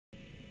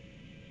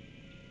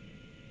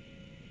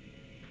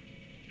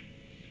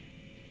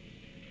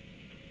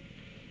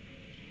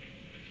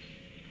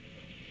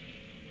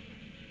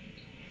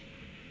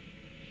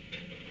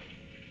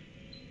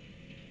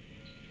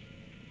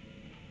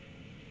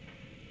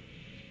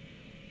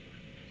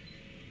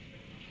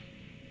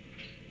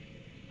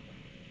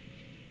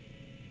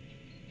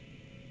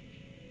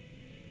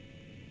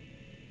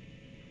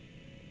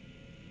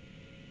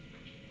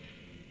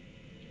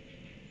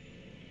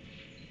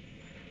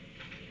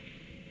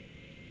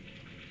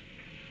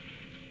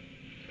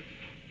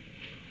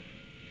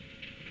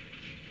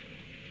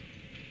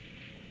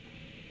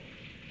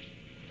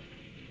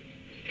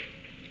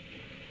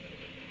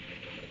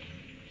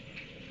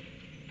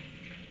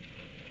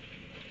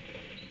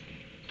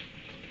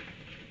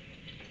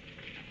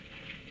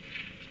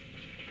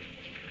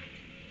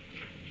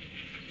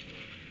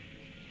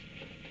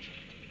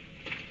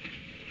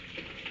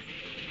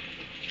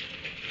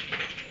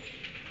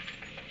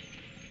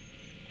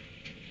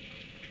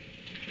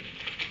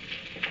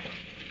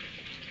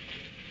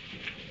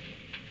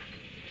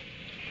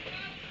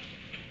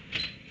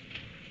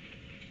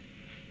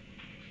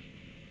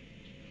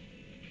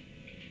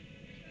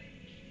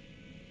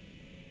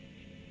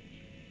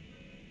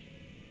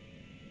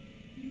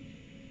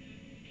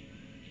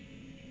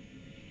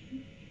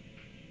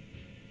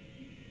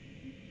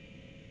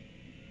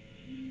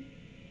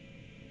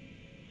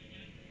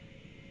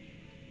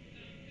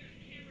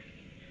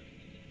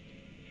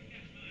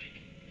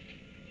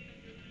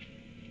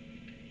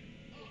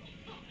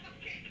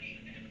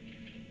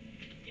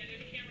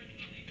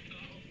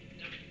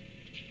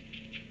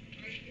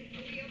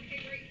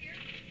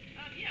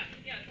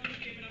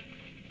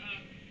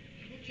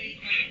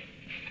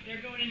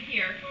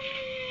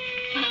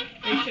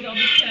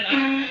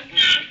I'm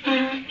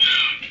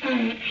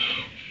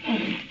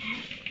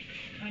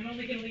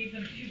only going to leave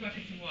them 2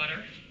 buckets of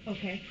water.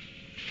 Okay.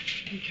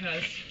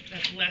 Because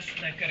that's less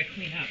than I've got to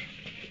clean up.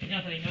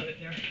 Now that I know that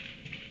they're...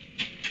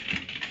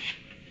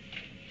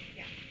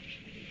 Yeah.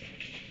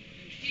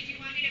 Did you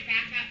want me to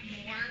back up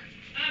more?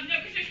 No,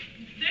 because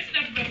there's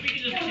enough of us. We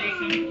can just chase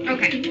them.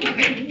 Okay.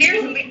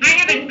 I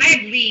have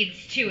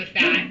leads too with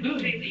that.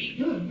 They lead.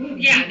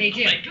 Yeah, they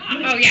do. Oh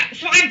my God. Oh yeah.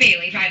 So I'm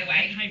Bailey, by the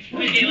way. Hi,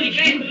 Bailey.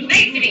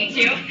 Nice to meet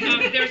you.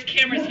 There's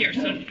cameras here,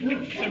 so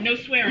no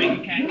swearing,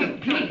 okay?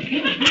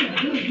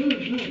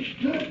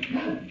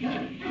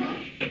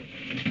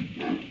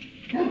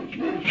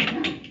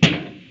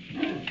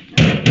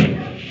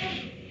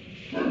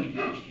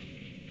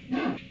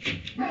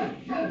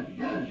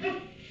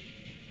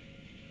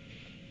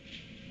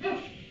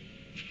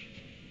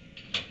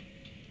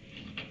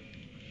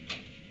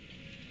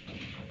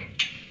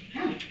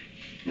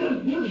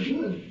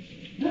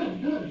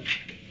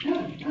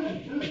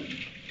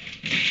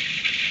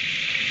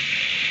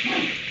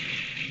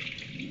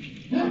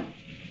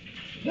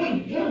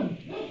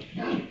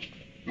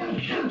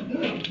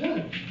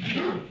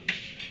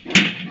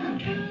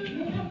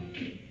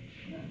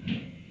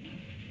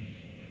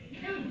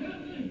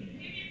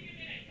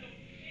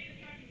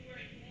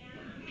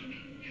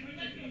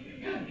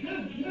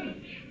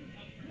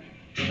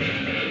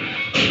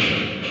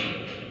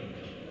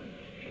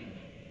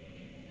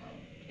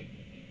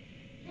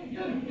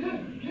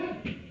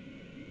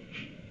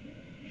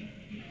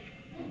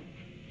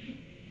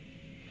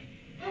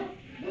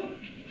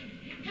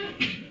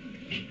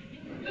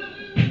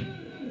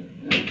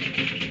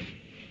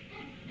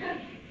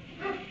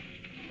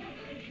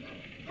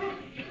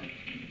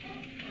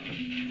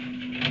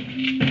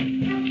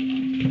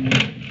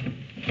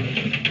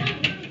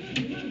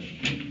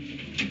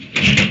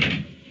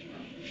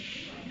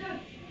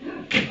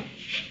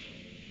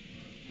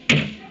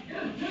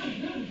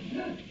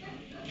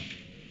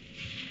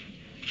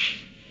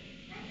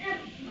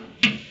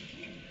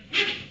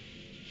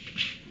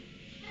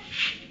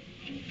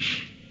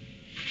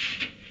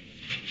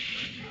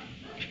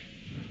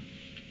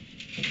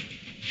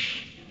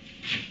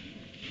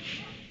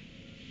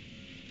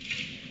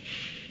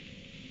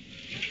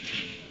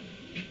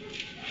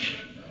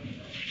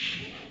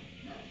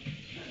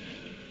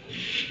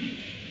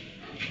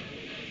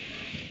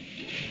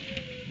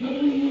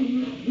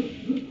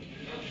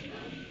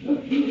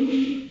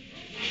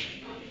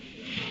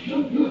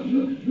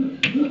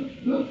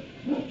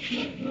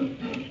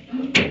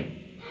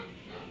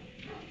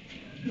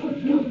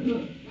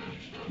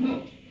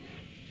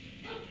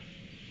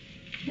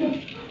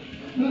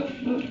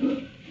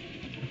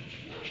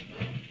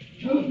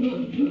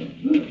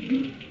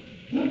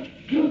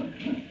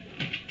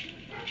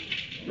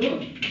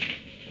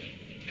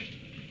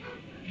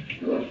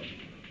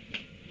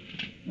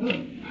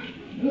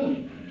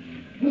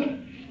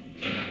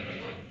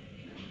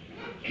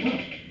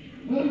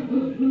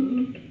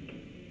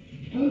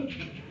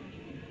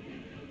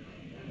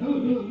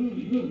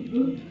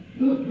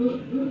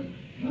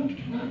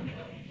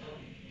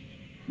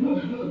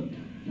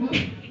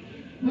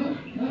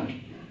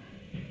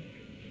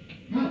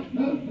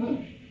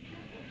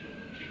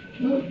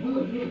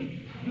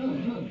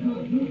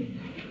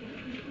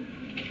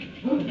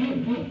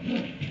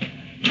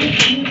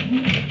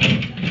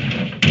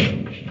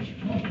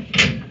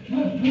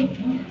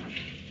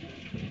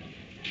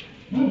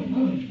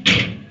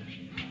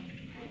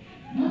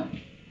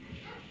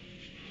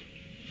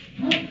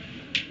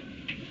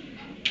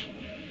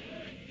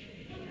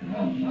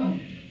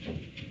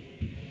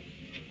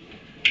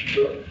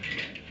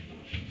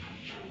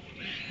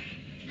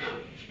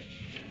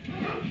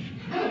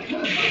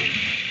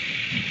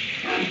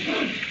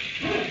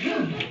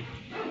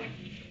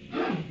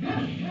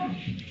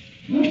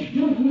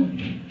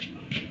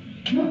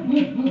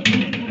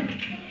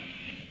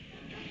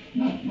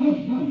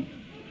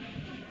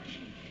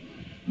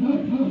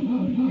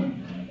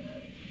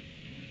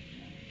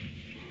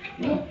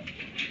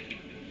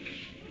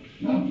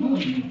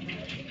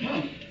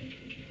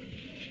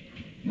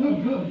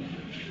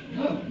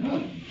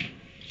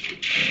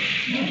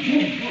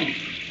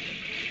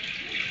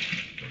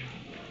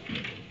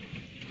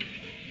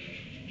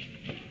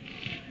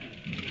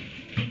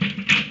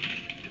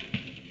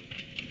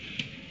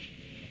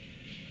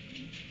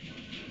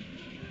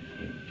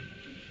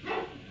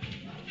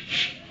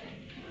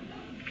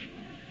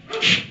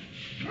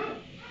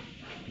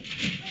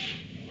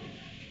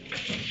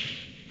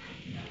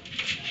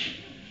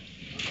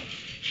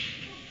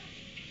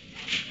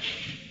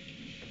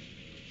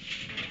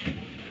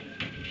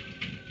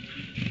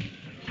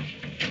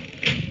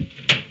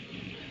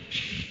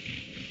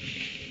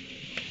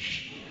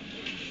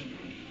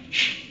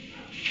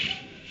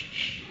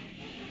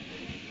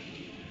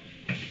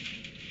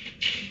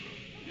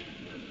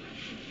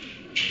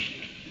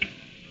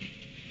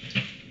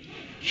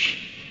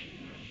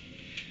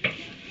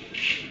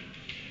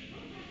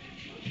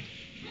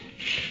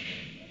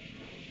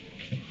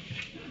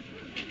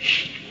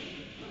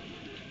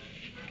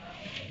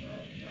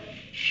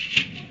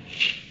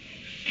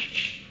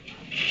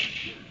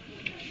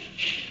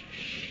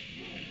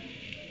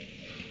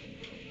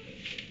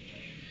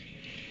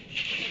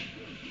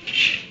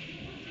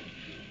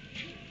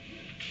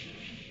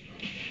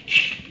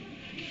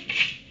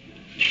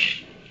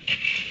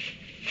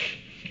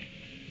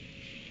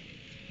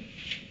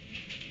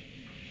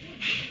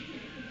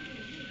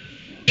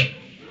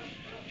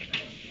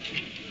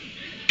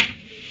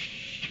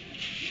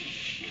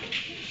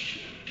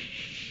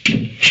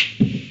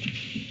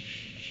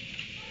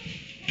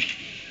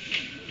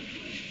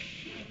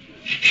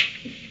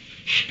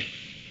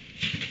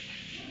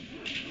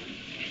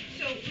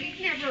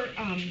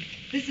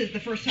 this is the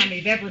first time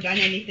we've ever done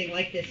anything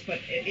like this, but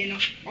in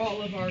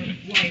all of our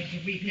lives,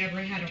 we've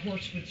never had a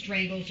horse with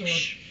strangles or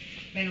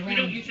been around. We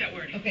don't use that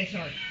word. Okay,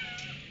 sorry.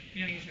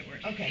 We don't use that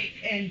word. Okay,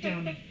 and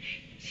so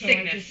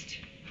Sickness.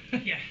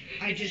 Yeah.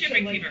 I It's just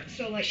shipping so like, fever.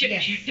 so like Ship-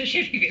 yes.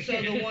 shipping fever.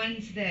 So the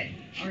ones that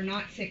are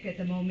not sick at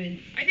the moment.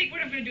 I think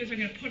what I'm going to do is I'm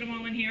going to put them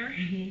all in here,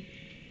 Mhm.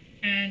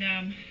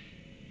 and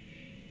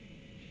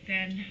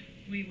then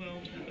we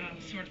will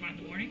sort them out in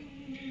the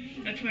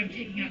morning. That's why I'm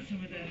taking out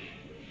some of the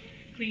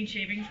clean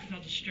shavings, because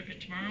I'll just strip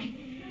it tomorrow.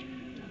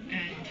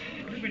 And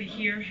everybody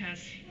here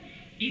has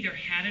either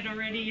had it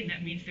already, and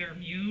that means they're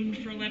immune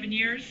for 11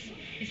 years.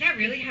 Is that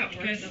really how it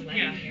works? Because, 11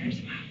 yeah.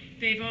 years? Wow.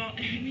 They've all,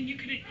 I mean, you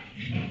could,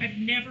 I've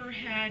never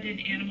had an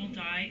animal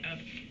die of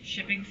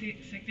shipping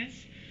sickness.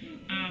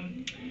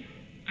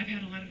 I've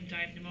had a lot of them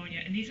die of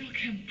pneumonia, and these all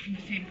come from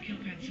the same kill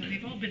pen, so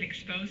they've all been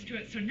exposed to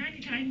it. So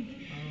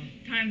 99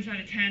 times out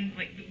of 10,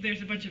 like,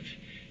 there's a bunch of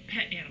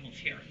pet animals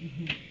here.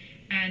 Mhm.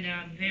 And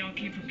they all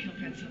came from kill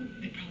pens, so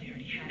they probably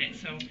already had it.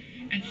 So,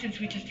 and since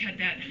we just had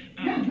that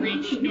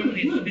breach,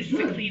 normally this is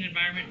a clean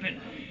environment,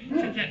 but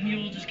since that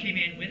mule just came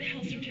in with a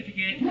health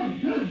certificate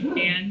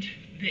and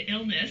the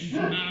illness,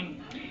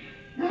 I'm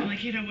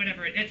like, you know,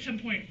 whatever. At some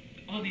point,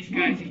 all these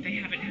guys, if they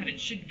haven't had it,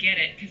 should get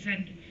it, because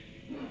then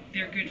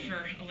they're good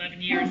for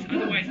 11 years.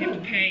 Otherwise, you have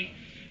to pay,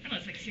 I don't know,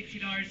 it's like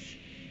 $60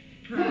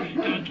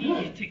 per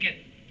donkey to get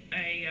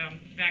a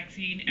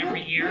vaccine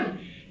every year.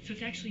 So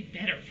it's actually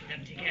better for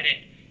them to get it.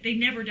 They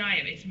never die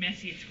of it. It's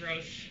messy, it's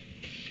gross.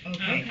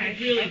 Okay. I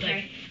really Okay.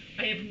 like,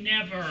 I have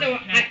never So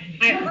had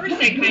at first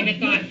I kind of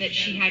thought that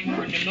she had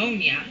more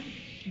pneumonia,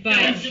 but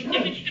if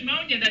it's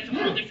pneumonia, that's a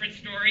whole different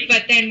story.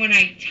 then when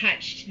I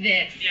touched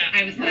this, Yeah.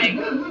 I was like,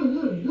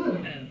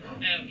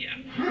 Oh, yeah.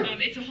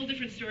 It's a whole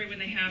different story when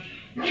they have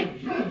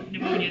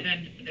pneumonia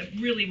than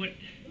really what,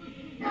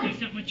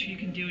 there's not much you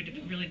can do.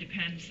 It really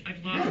depends.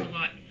 I've lost a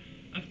lot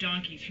of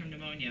donkeys from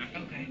pneumonia.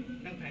 okay.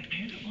 I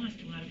haven't lost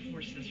a lot of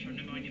horses from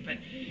pneumonia, but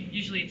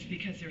usually it's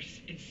because they're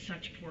in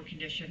such poor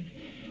condition.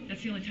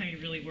 That's the only time you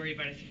really worry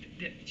about it.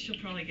 She'll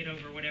probably get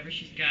over whatever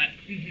she's got.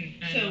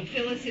 Mm-hmm. And, So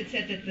Phyllis had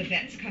said that the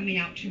vet's coming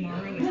out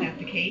tomorrow. Is that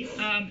the case?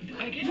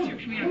 I guess they're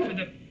coming out for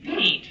the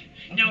paint.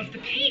 Now, if the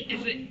paint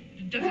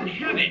doesn't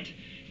have it,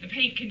 the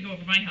paint can go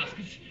over my house,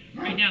 because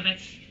right now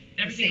that's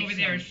everything safe over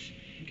there zone. is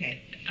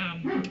Okay.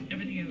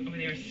 everything over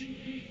there is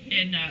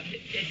in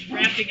it's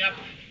wrapping up,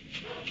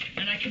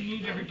 and I can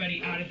move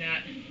everybody out of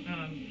that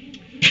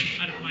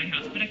out of my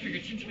house. But I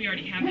figured since we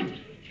already have it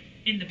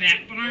in the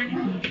back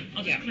barn,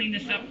 I'll just Yeah. clean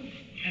this up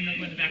and then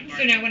go in the back barn.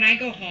 So now when I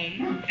go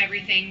home,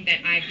 everything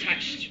that I've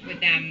touched with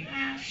them,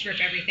 strip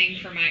everything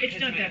for my... It's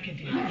not that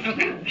confusing.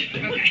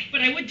 Okay.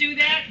 But I would do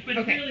that, but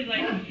Okay. really,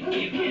 like,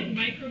 you can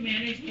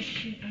micromanage the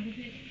shit out of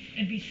it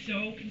and be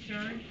so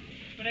concerned.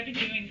 But I've been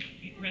doing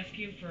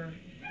rescue for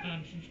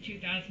since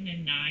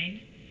 2009,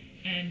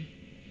 and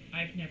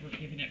I've never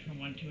given it from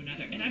one to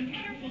another. And I'm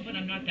careful, but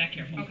I'm not that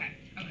careful. Okay.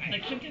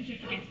 Like, sometimes I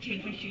forget to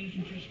change my shoes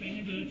and first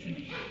my boots and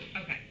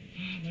Okay.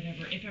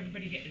 whatever. If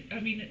everybody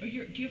do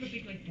you have a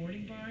big, like,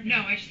 boarding barn?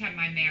 No, I just have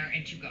my mare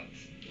and 2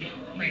 goats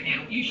right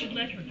now. You should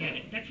let her get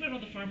it. That's what all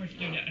the farmers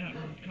do out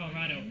in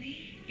Colorado.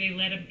 They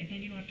let them, and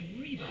then you don't have to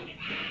worry about it.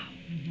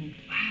 Mhm.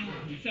 Wow.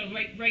 So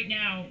right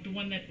now, the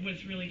one that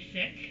was really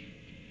sick,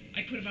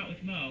 I put him out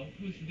with Mo,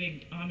 who's the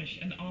big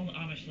Amish, and all the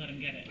Amish let him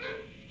get it.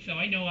 So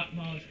I know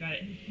Mo's got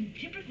it. And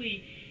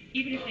typically,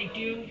 even if they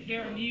do,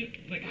 they're immune,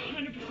 like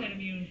 100%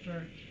 immune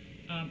for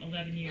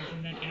 11 years,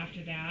 and then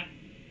after that,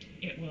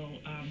 it will,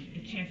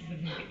 the chances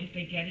of them, if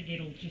they get it,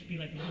 it'll just be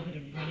like a little bit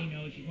of a runny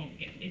nose. You won't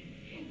get it.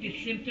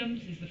 The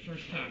symptoms is the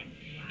first time.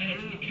 And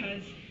it's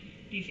because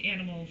these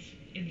animals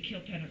in the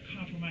kill pen are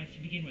compromised to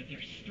begin with.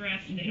 They're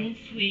stressed, they don't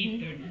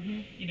sleep, they're,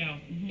 you know,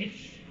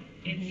 it's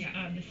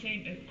the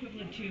same,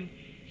 equivalent to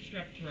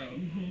strep throat.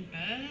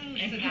 Oh,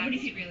 And so how many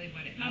that's people- really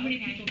what it is. How many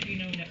people do you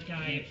know that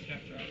die of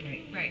strep throat?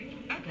 Right.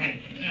 Okay.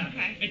 Yeah.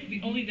 Okay.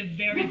 It's only the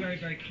very, very,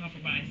 very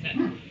compromised that.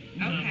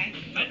 Okay.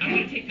 But I'm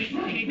going to take this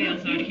hay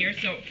bales out of here.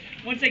 So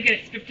once I get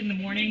it stripped in the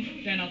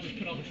morning, then I'll just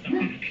put all the stuff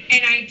back.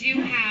 And I do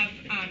have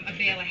a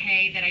bale of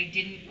hay that I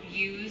didn't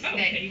use Oh,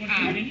 that okay. You want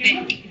to put it in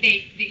here?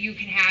 that you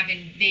can have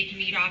and they can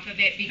eat off of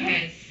it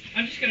because.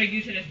 I'm just going to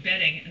use it as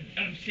bedding.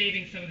 I'm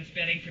saving some of this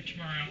bedding for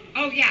tomorrow.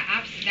 Oh yeah,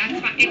 absolutely. That's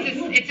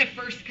fine. It's a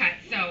first cut,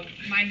 so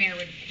my mare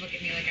would look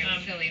at me like I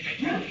was silly if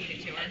I tried to feed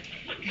it to her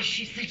because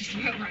she's just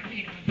about run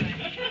pain on my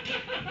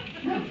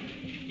butt.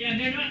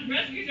 Yeah,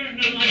 rescues are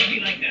not allowed to be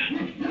like that.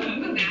 What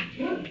was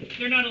that?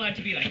 They're not allowed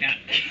to be like that.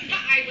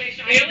 I wish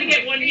I. They only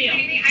get one Are you meal.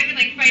 kidding me? I've been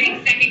like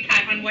fighting second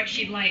cut on what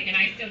she'd like, and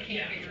I still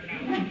can't figure it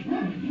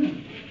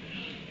out.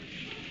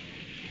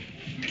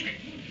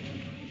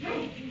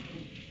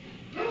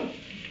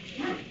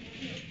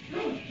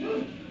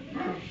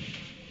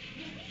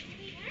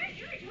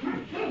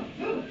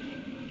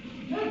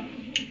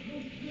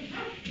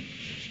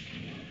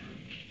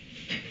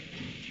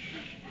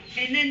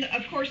 And then,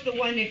 of course, the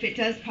one, if it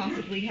does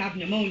possibly have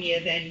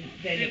pneumonia, then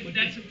it would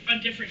That's be... a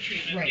different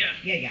treatment. Right,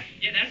 yeah.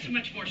 Yeah, that's a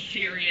much more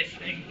serious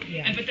thing.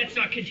 Yeah. But that's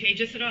not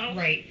contagious at all.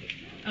 Right.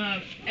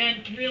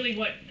 And really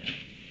what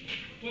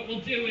what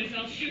we'll do is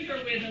I'll shoot her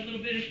with a little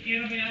bit of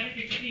antibiotic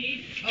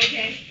Exceed,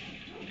 Okay.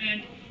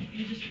 and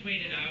you just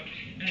wait it out,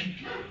 and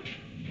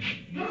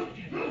most of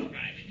the time they'll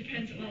survive. It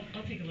depends.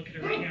 I'll take a look at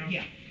her right now.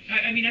 Yeah.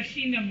 I mean, I've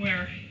seen them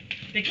where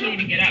they can't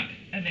even get up,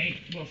 and they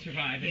will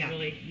survive. It Yeah.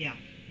 really Yeah.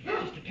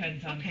 just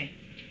depends on Okay.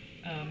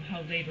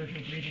 how labored her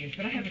breathing is.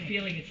 But I have a Okay.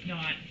 feeling it's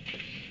not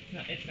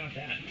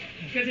that.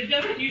 Because it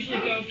doesn't usually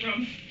go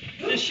from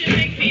the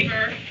shivering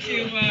fever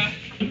to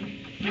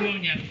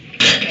pneumonia.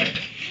 Okay.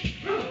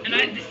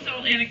 And this is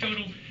all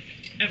anecdotal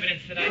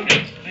evidence that I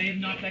have. I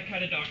am not that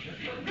kind of doctor.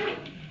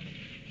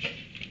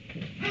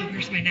 Oh,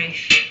 where's my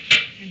knife?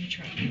 In the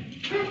truck.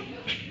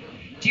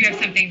 Do you have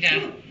something to?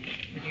 Or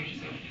do you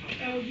just want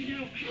to Oh, you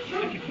know,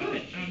 I can put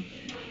it.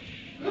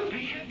 I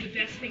have the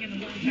best thing in the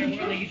whole entire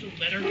world. I use a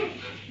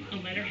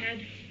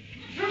letterhead,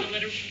 a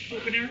letter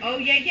opener. Oh,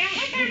 yeah, yeah.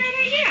 That's not a bad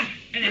idea.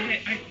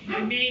 And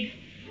I made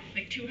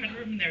like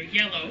 200 of them. They're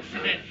yellow, so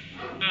that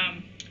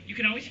you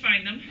can always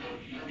find them.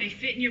 They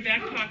fit in your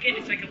back pocket.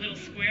 It's like a little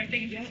square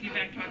thing. It fits in your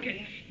back pocket.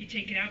 Yeah. You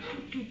take it out.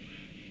 Poop, poop.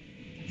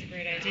 That's a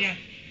great idea.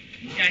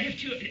 Yeah, I have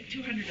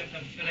 200 of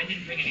them, but I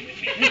didn't bring any with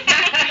me.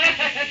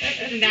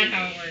 Isn't that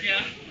how it works?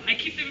 Yeah, I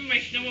keep them in my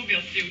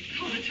snowmobile suit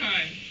all the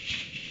time.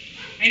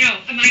 I know.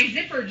 And my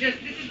zipper this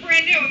is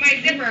brand new. And my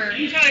zipper,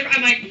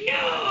 I'm like,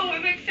 no.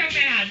 I'm like so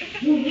mad.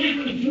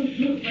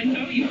 Like,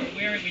 oh, you were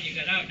wearing when you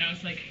got out. And I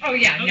was like, Oh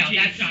yeah, oh, no,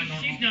 geez, that's not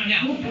normal. She's not.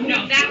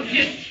 No, that was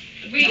just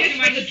we Just too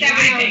for much the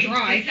 7-hour driving.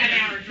 drive. The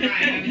 7-hour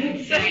drive. I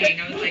was exciting.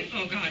 I was like,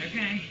 oh god,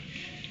 okay.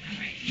 All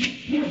right.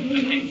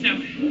 Okay, so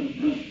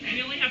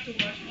we only have to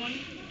wash one.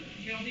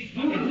 Get all these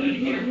buckets out of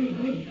here.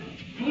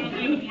 What I'll do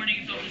in the morning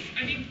is I'll just,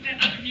 I mean,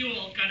 that other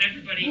mule got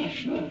everybody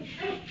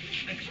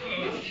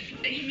exposed.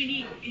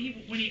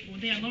 When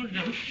they unloaded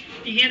them,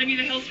 he handed me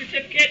the health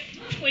certificate,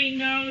 clean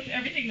nose,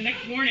 everything the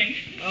next morning.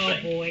 Oh,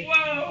 Like, boy.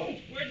 Whoa,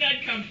 where'd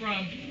that come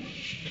from?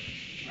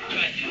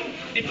 But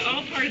it's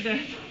all part of the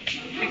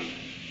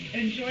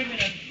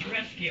enjoyment of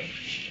rescue.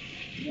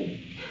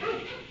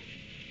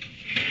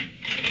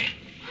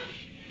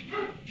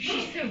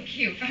 She's so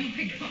cute. Oh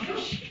my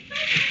gosh.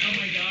 Oh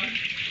my God.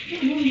 She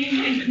didn't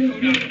take her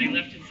coat off and I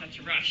left in such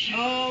a rush.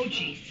 Oh,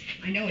 jeez.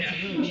 I know it's Yeah.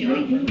 a little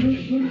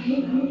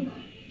chilly.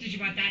 Did you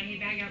want that hay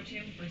bag out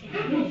too? Or is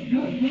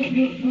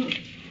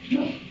that-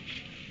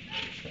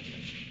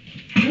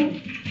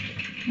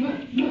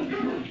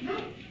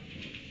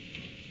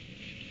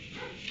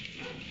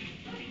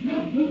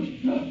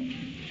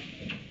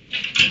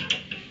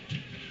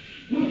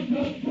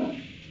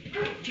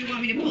 Do you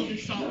want me to pull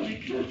this salt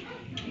lick?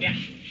 Yeah.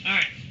 All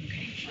right.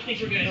 Okay. I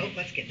think we're good. Oh,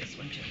 let's get this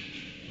one too.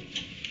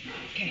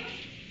 Okay.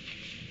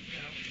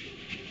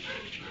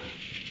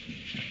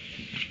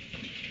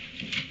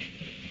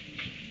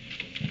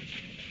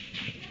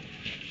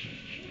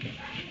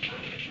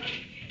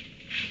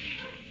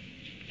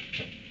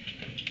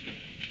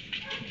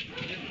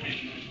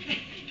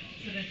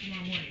 So then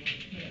tomorrow morning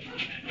we'll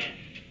put it back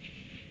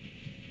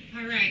in.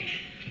 All right.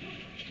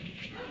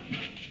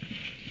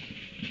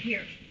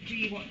 Here.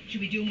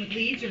 Should we do them with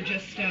leads or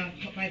just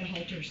by the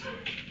halters? No,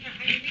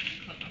 I mean, we can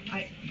clip them.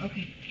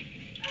 Okay.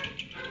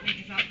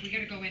 Because we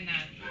gotta go in the.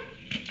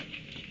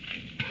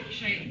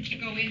 Should I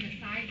go in the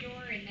side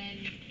door and then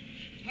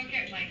hook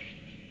it? Like,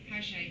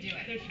 how should I do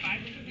it? There's 5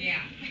 of them?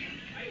 Yeah.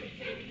 I would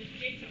say we just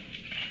gate them.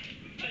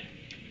 But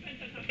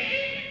depends on how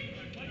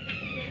fast one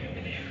person goes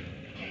over there.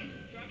 Okay.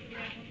 Drop the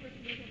rat, one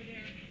person goes over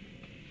there.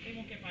 They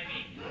won't get by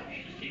me.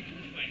 Just take them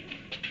this way.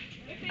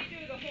 If they do,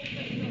 the whole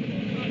thing will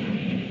go on.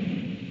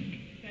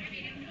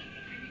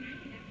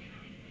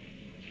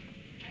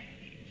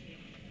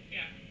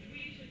 Yeah, we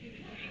usually do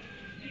the same.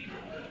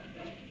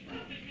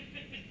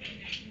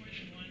 There's more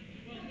than one.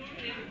 Well,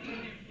 normally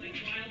there's like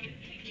wild and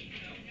picky,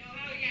 so.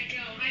 Oh yeah,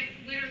 no.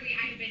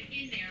 I've been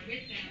in there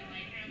with them,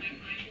 like kind of like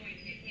I'm going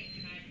to get kicked,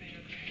 and I've been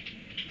okay.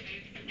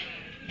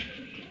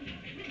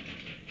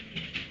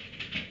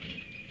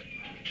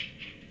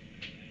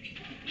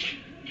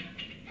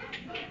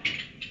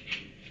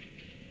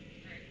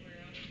 Alright, where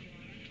else do you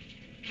want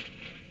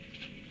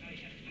it?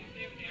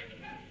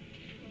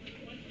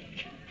 Come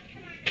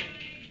on, guys.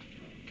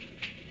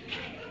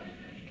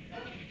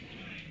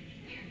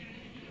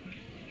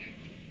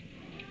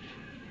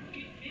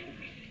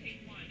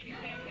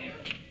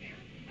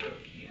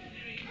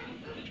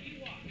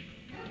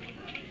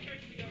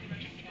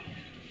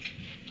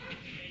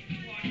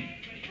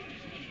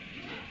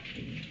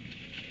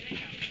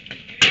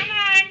 Come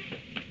on.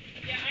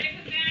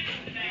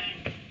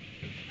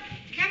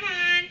 Come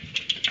on.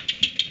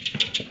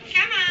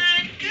 Come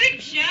on. Good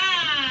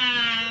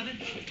job.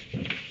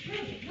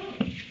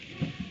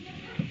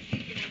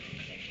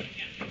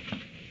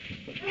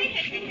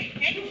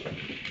 Hey.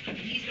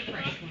 He's the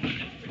fresh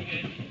one.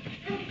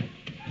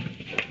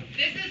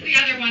 This is the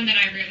other one that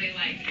I really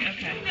like.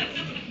 Okay.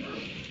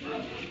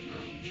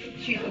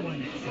 She's the one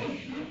that's sick.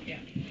 Yeah.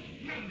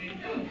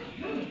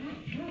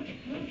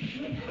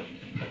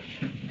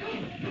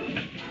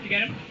 You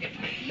get him?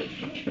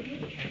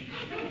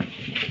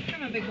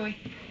 Come on, big boy.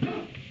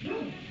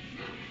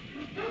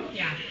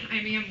 Yeah, I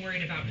am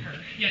worried about her.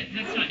 Yeah,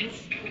 that's not,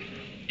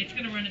 it's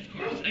gonna run its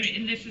course. I mean,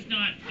 and this is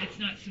not, it's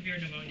not severe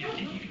pneumonia. If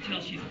you can tell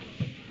I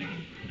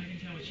can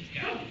tell what she's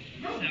got.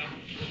 So,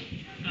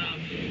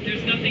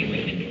 there's nothing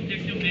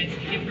there's no meds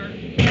to give her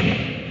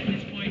at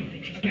this point. They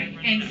just Okay,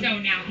 run and it so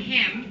out. now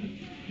him,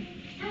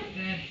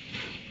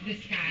 this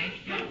guy,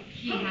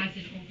 he has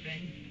an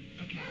open,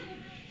 Okay.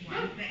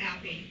 one. The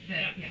appy.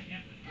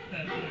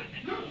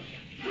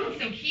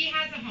 So he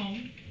has a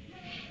home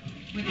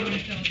with one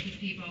of Phyllis's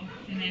people,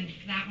 and then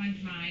that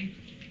one's mine.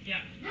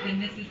 Yeah. Then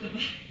this is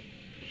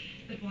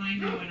the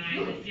blind in one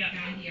eye, this Yeah.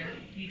 guy here,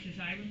 Needs his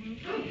eye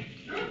removed?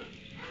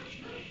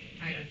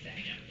 I would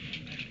say. Yeah.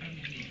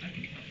 I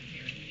can tell from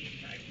here. He needs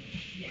his eye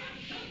removed. Yeah.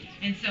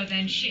 And so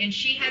then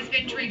she has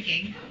been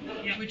drinking,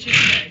 Yeah. which is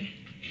good.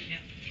 Yeah.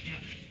 Yeah.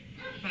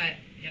 But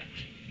Yeah.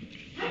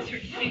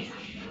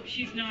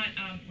 She's not,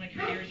 like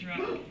her ears are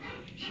up.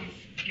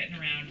 She's getting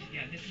around.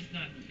 Yeah, this is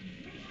not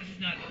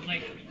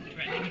life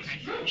threatening.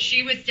 okay.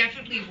 She was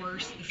definitely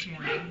worse this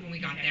morning when we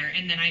got Okay. there,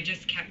 and then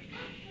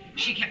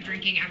she kept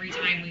drinking every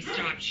time we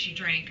stopped. She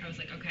drank. I was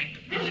like, okay,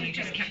 and then I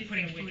just kept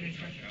putting food in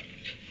her throat.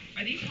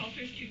 Are these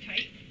halters too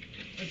tight?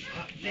 That's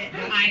what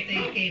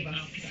they gave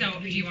us. So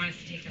do you want us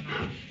to take them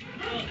off?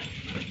 Well,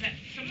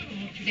 some of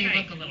them look too They tight.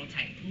 look a little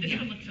tight. This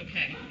one looks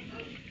okay.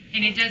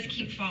 And it does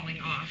keep falling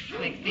off.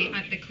 Like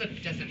the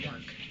clip doesn't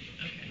work.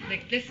 Okay.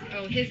 Like this,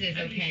 his is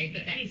At least okay,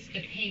 but at least.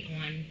 the pink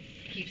one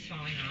keeps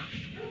falling off.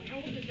 How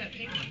old is that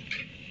pink one?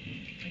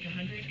 Like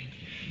 100?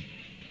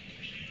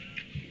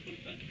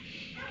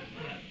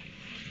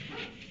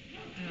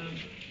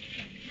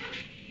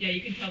 Yeah,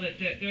 you can tell that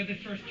they're the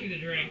first two to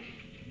drink.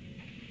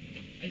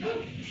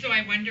 So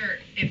I wonder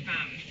if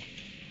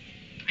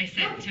I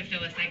said to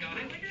Phyllis, I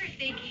wonder if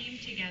they came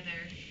together.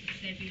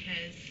 I said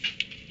because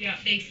Yeah,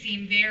 they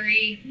seem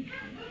very,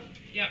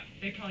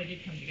 they probably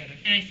did come together.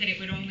 and I said it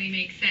would only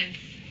make sense.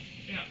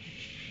 Yeah.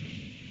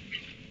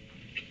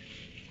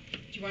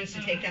 Do you want us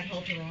to take that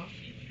halter off?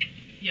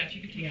 Yeah, if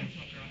you could take Yeah. this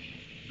halter off.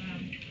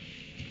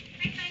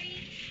 Hi,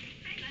 buddy.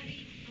 Hi,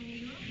 buddy. Oh,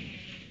 you okay?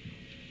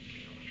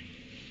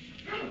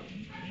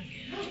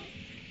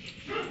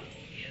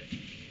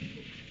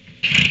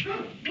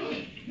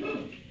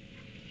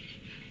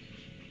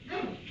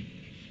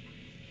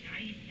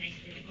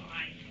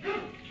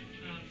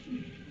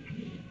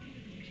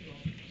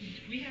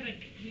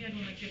 We had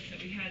one like this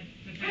that we had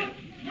the vet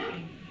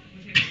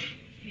was able to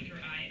take her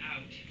eye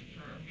out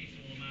for a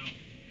reasonable amount.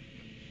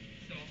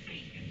 So I'll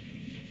see if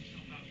we can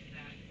help out with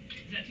that.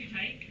 Is that too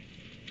tight?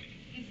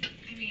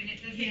 I mean, it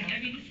doesn't. Yeah. I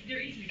mean,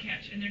 they're easy to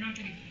catch, and they're not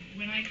gonna.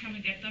 When I come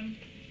and get them,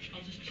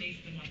 I'll just chase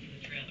them onto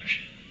the trailer.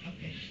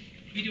 Okay.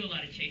 We do a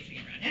lot of chasing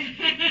around.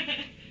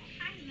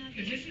 I love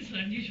Because this is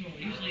unusual.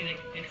 Usually,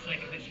 it's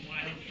like this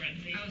wild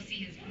frenzy. Oh,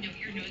 see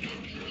your nose is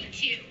goofy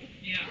too.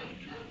 Yeah.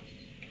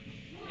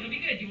 It'll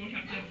be good. You won't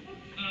have to.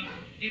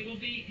 He'll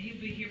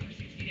be here for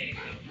 60 days.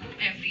 So.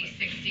 At least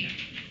 60. Yeah.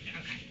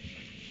 Okay.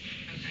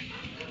 Okay.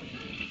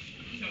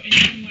 So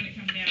anytime you want to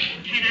come down.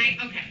 Can I?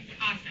 Okay.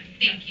 Awesome.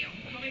 Thank you.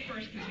 Call me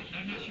first because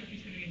I'm not sure if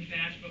he's going to be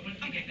back, but once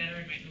I get better,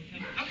 I might move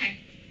him. Okay.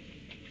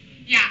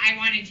 Yeah, I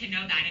wanted to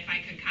know that if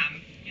I could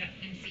come Yeah.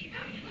 and see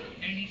them.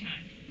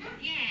 Anytime.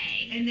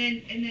 Yay. And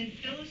then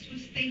Phyllis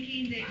was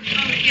thinking that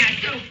Oh yeah,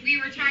 so we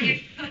were talking.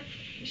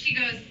 She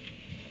goes.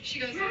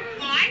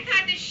 Well, I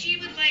thought that she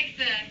would like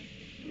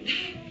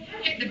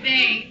hit the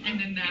bay and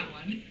then that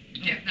one.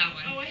 Get that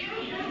one. Oh, I have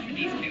a home for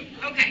these two.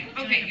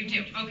 Okay. You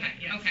do. Okay.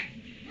 Yes. Okay.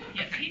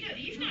 Yes. Okay.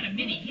 He's not a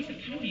mini. He's a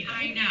pony. Though.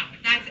 I know.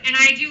 And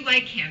I do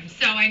like him.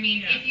 So I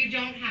mean, Yeah. if you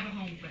don't have a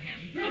home for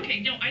him. Okay,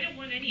 no, I don't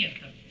want any of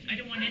them. I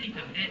don't want any of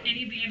them.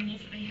 Any of the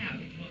animals that they have.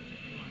 Well,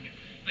 longer.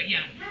 But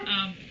yeah,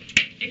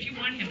 if you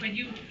want him, but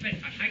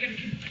I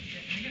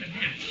gotta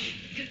match.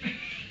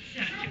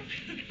 Set.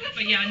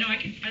 But yeah, no,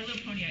 I love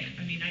pony.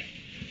 I mean,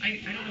 I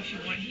don't know if you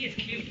want. He is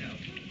cute though.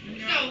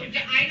 So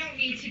I don't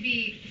need to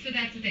be. So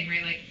that's the thing,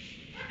 right? Like,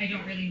 I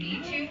don't really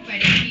need to. But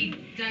if he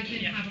doesn't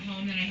Yeah. have a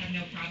home, then I have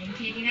no problem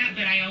taking that.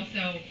 But I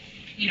also,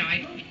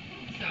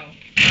 so.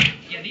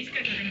 Yeah, these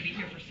guys are gonna be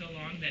here for so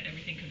long that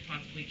everything could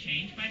possibly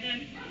change by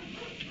then.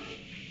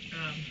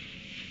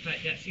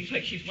 But yeah, seems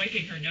like she's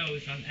wiping her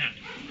nose on that,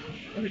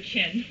 or her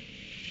chin.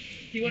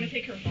 Do you want to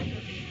take her halter?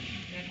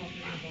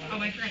 Oh,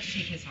 I forgot to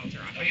take his halter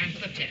off. I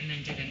unclipped it and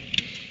then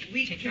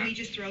didn't. can we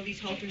just throw these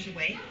halters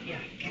away? Yeah.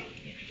 Okay.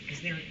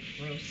 Because they're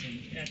gross and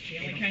That's the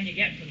only kind you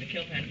get from the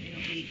kill pen. we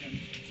don't need them.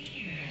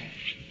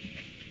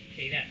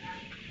 See that?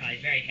 Probably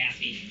very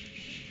happy.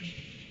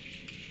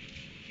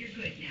 You're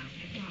good now,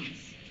 I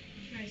promise.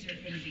 You guys are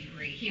gonna be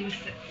great. He was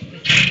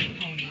the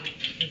pony.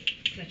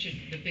 Was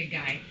the big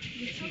guy.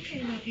 It's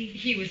okay, Lovey.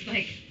 He was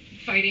like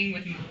fighting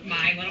with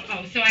my little.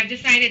 Oh, so I've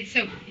decided.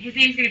 So his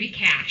name's gonna be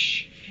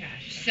Cash.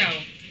 Cash. So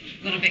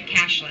a little bit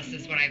cashless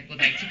is what I would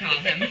like to call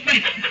him.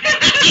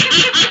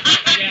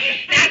 Yeah.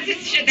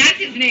 That's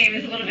his name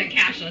is a little bit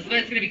cashless, but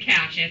it's gonna be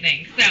Cash, I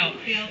think. So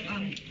Bill,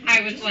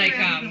 I was just like,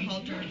 grab the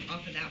halter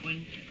off of that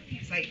one,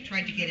 because I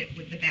tried to get it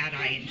with the bad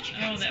eye and she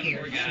got Oh, that scared.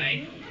 poor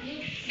guy.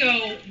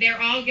 So they're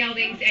all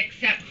geldings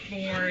except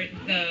for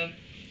the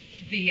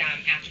The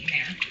Asky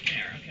mare.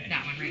 There, okay.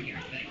 That one right here.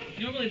 But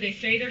Normally they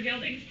say they're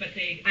geldings, but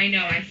they. I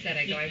know. I said.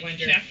 I Did go. I you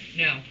wonder. check?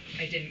 No,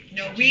 I didn't.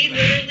 No, check we anyway.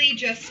 literally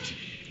just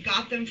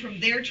got them from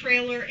their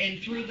trailer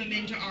and threw them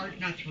into our,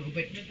 not through,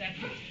 but With that.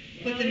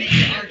 put them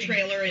into our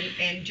trailer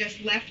and just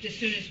left as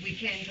soon as we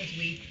can because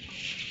we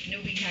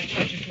knew we had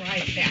such a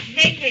drive back.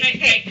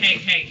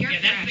 Hey. Yeah,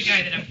 that's the fresh.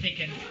 guy that I'm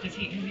thinking. Has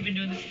he been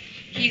doing this?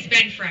 He's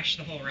been fresh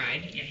the whole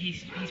ride. Yeah,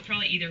 he's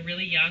probably either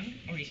really young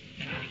or he's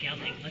a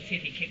gelding. Let's see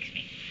if he kicks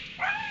me.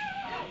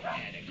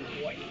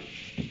 Attaboy.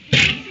 Yeah,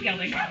 he's a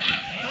gelding. That's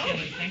the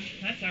other thing.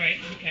 That's all right.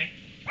 Okay.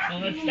 Well,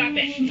 let's stop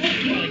it. He's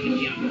probably too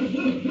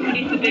young.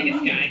 He's the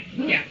biggest guy.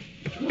 Yeah.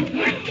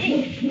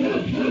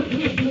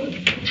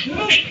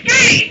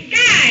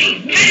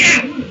 Guys, cut it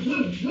out!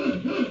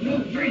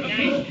 All right, that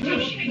Okay, is so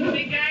we'll take the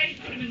big guy,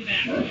 put him in the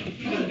back. Put him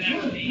in the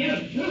back of the,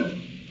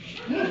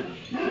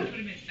 put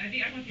him in,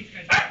 I want these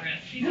guys to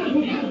rest. He's a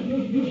little big.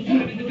 We'll put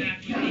him in the back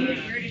with the,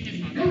 Where did his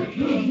mother go?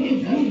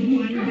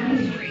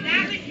 Sorry,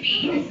 that was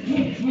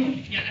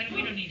me. yeah, and we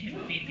don't need him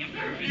feeding him.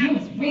 That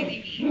was really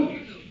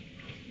me.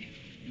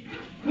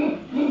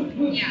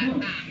 Yeah,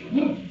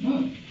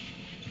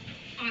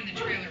 on the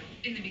trailer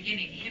in the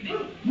beginning, him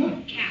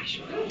and Cash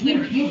were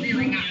literally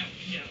rearing up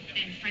Yeah.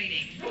 and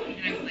fighting,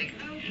 and I was like,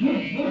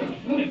 okay.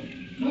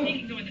 He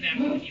can go in the back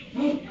with you.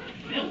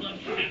 They'll love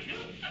to have him.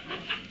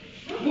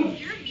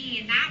 You're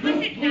mean. That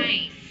wasn't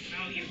nice.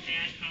 Oh, you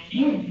bad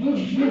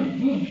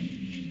pony.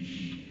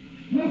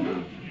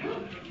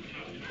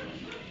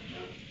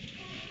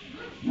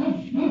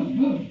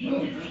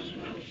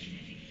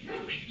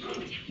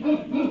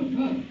 I think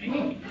if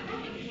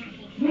you want to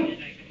hold the front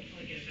end, I could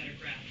probably get a better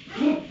grasp.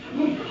 I'll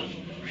hold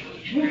the front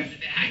and grab the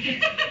back.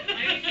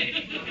 I always say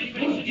if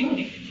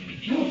anybody should stick it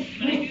to me.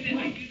 But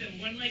I do the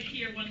one leg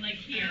here, one leg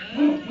here. Oh.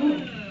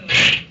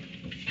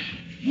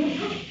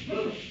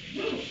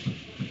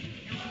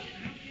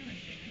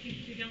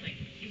 He's a gelding.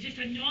 He's just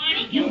a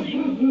naughty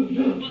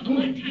gelding. Well, a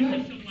lot of times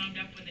I'm so wound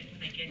up with it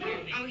when I get here.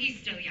 Oh, he's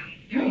still young.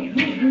 Very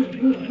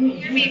young.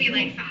 You're maybe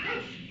like 5.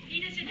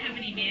 He doesn't have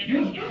any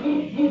manners yet.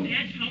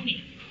 Bad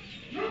pony.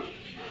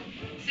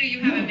 So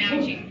you have a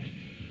matching,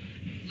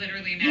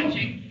 literally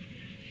matching.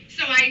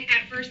 So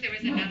at first there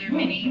was another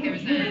mini, there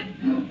was a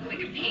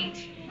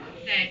paint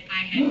that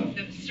I had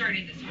that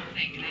started this whole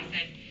thing, and I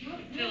said,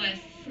 Phyllis,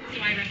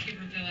 so I rescued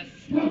from Phyllis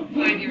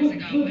 5 years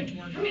ago a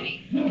dwarf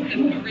mini,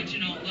 the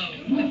original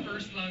load, the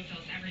first load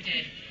Phyllis ever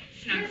did.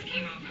 Snugs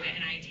came off of it,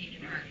 and I had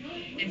taken her,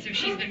 and so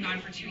she's been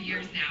gone for 2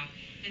 years now,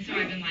 and so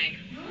I've been like,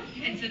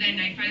 and so then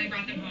I finally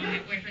brought them home. My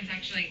boyfriend's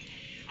actually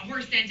a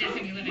horse dentist,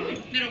 and we live in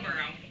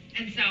Middleborough,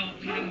 and so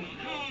we have them all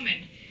at home,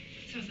 and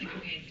so I was like,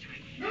 okay, it's time.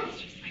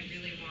 It's just, I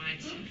really want,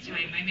 it's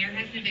time. My mare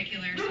has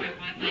navicular, so I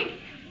want, like,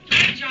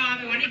 a job,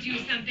 I want to do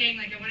something,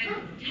 like, I want to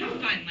have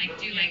fun, like,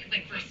 do, like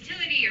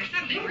versatility or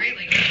something, right?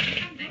 Like,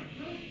 something.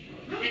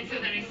 And so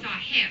then I saw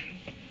him,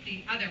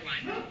 the other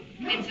one,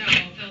 and so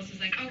Phyllis was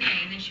like, okay,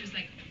 and then she was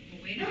like,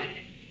 well, wait a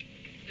minute.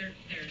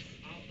 There's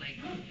all, like,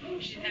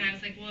 and I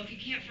was like, well, if you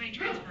can't find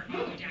transport,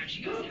 I'll go down.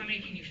 She goes, how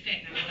many can you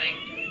fit? And I was like,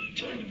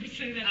 Don't ever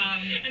say that.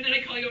 And then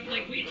I call you up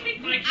like, will you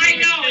take my I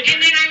know, trailer? and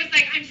then I was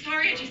like, I'm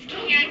sorry, I just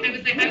can't. I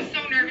was like, I was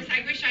so nervous.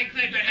 I wish I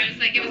could, but I was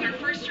like, it was our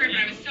first trip, and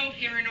I was so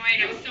paranoid.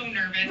 I was so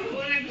nervous.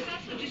 Well, and I was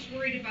also just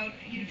worried about,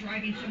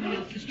 driving someone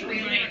else's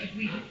trailer Right. if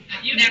we...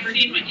 You haven't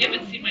seen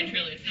my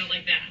trailer. It's not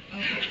like that.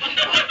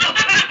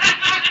 Okay.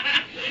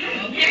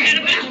 We've had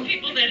a bunch of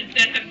people that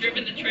have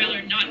driven the trailer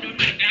and not known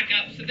how to back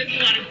up, so there's a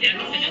lot of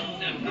dents in it and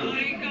stuff. Oh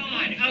my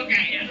God.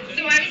 Okay.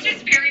 So I was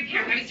just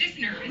I was just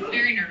nervous,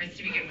 very nervous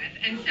to begin with.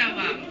 And so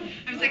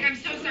I was like, I'm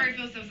so sorry,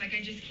 Phil. So I was like,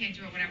 I just can't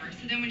do it, whatever.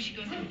 So then when she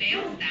goes and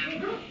bails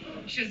them,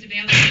 she goes to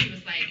bail them, she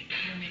was like,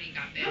 your mini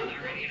got bailed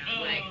already. And I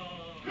was like,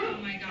 oh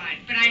my God.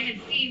 But I had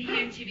seen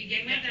him to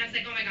begin with, and I was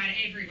like, oh my God,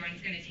 everyone's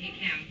going to take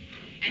him.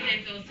 And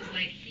then Phyllis was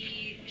like,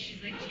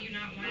 she's like, do you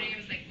not want it? I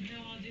was like, no,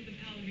 I'll do the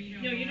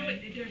Palomino. No, you know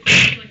what? There's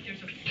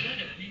a flood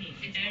of minis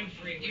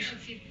everywhere. You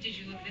should see, did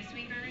you look this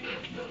week already?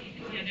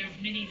 Yeah, there's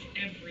minis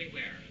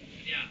everywhere.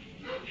 Yeah.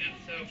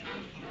 So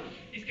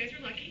these guys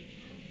are lucky.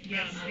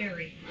 Yes,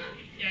 very.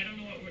 Yeah, I don't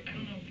know.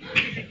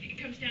 It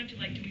comes down to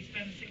like, do we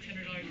spend the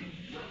 $600 and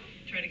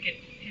try to get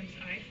him's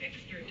eye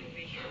fixed, or do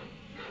we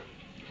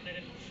let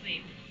him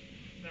sleep?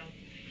 Well,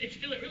 it's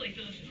really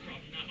Phyllis's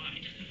problem, not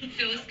mine.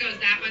 Phyllis goes,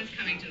 that one's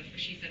coming to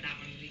she said that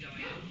one will be going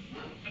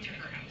to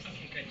her house.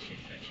 Okay, good. She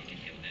said she can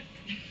give him it.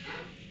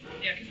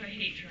 Yeah, because I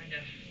hate trying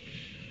to.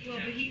 Well,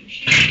 but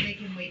she won't make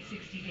him wait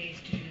 60 days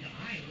to do the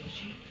eye, will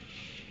she?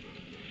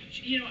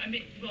 Let me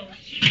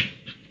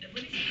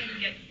see if I can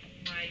get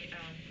my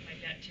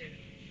vet to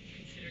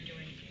consider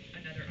doing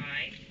another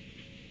eye.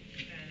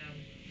 And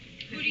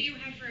Who do you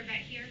have for a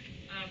vet here?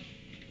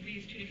 We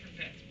use 2 different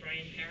vets,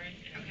 Brian Parrott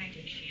and Okay.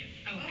 Dave Sheehan.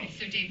 Oh, okay.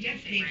 So Dave Yes,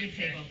 did say Dave Brian did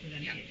say Parrott. both of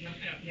them.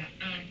 Yeah.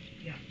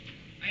 Yeah.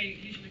 I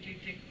usually do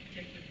Dick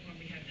when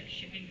we have that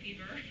shipping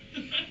fever.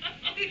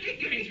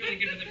 Brian's really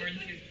good with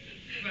emergencies.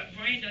 But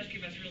Brian does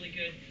give us really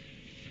good,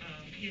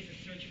 he has a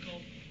surgical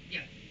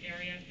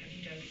area, and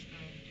he does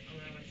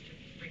allow us to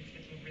bring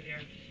stuff over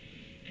there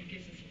and gives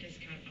gives us a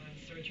discount on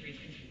surgeries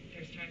because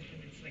there's times when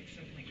it's like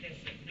something like this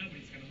that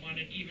nobody's going to want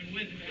it, even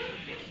with the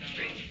Medicaid.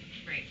 So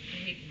Right. I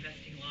hate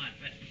investing a lot,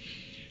 but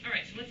all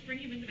right. So let's bring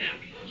him in the back.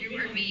 You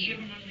are mean. Give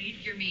him on lead.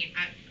 You're mean.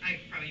 I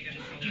probably gonna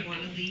sell Do you that.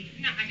 want to leave?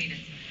 No, I mean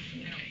it's.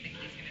 I don't think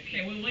he's gonna be.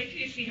 Okay, we'll wait till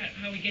you see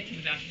how we get to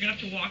the back. We're gonna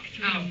have to walk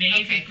through Oh, the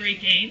maze okay. of Great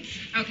Danes.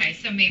 Okay,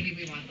 so maybe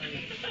we want the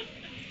lead.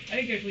 I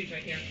think there's leads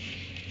right here.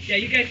 Yeah,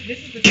 you guys, this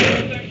is the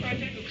Dog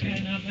Project,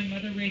 and my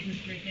mother raises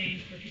Great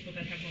Danes for people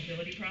that have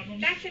mobility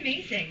problems. That's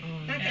amazing.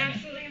 That's And-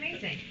 absolutely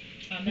amazing.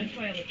 That's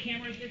why all the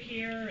cameras are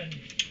here, and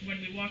when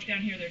we walk down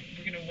here,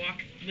 we're going to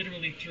walk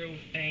literally through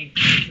a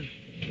maze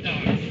of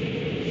dogs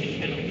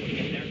and kennels to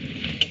get there.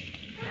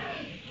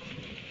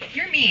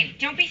 You're mean.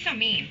 Don't be so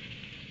mean.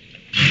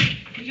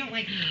 You don't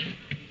like mean.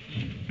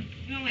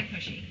 You don't like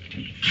pushy.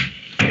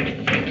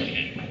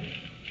 Okay.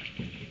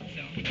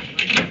 So, line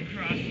goes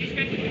across. He's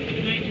got,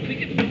 we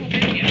could pull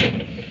video.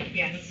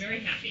 Yes. He's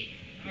very happy.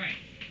 All right.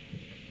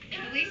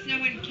 At least no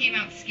one came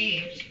out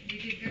scathed. We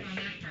did good on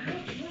that part.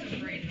 I'm so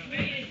worried about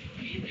that.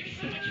 There's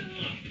so much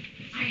fluff.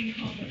 I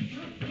know.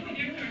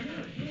 There's our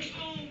herd.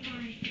 Oh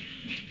my.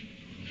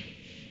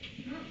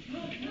 Yeah,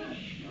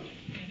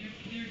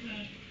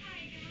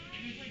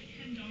 there's like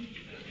 10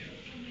 donkeys out there.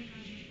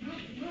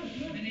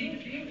 And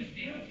they have this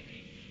day off.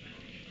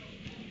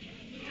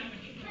 Look how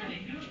much fur they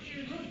have.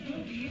 They're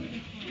so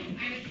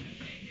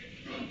beautiful.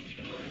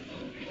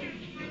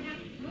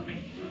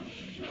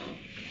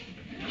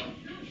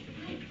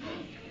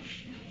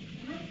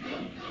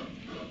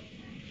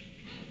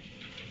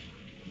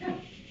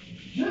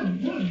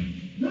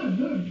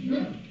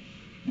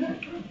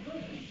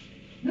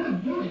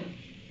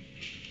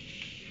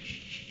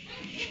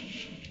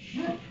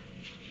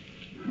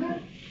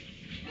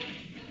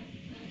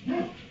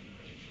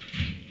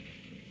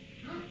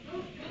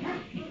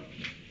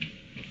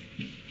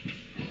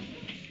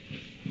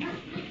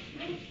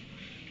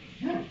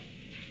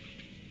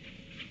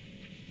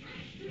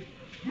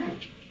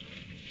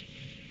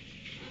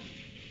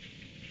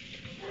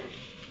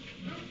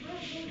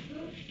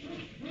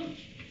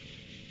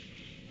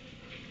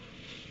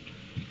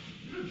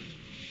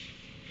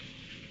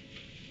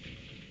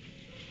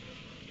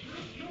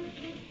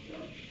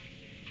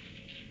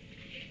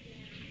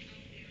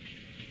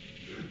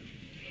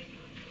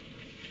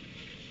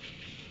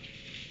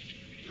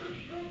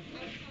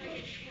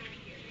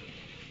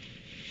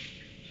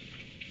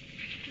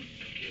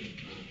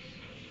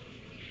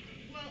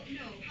 Well,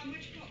 no. How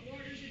much hot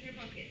water's in your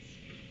buckets?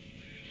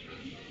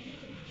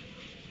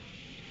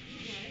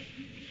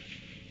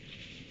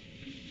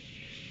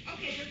 What?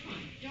 Okay, they're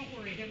fine. Don't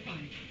worry, they're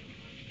fine.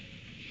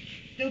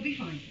 They'll be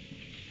fine.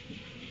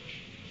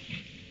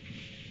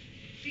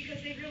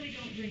 Because they really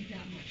don't drink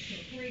that much, so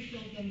if Corey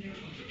filled them, they're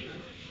fine.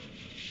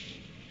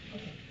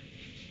 Okay.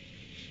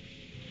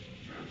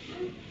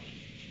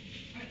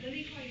 All right, let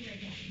me call you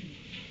right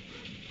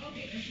back.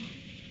 Okay, they're fine.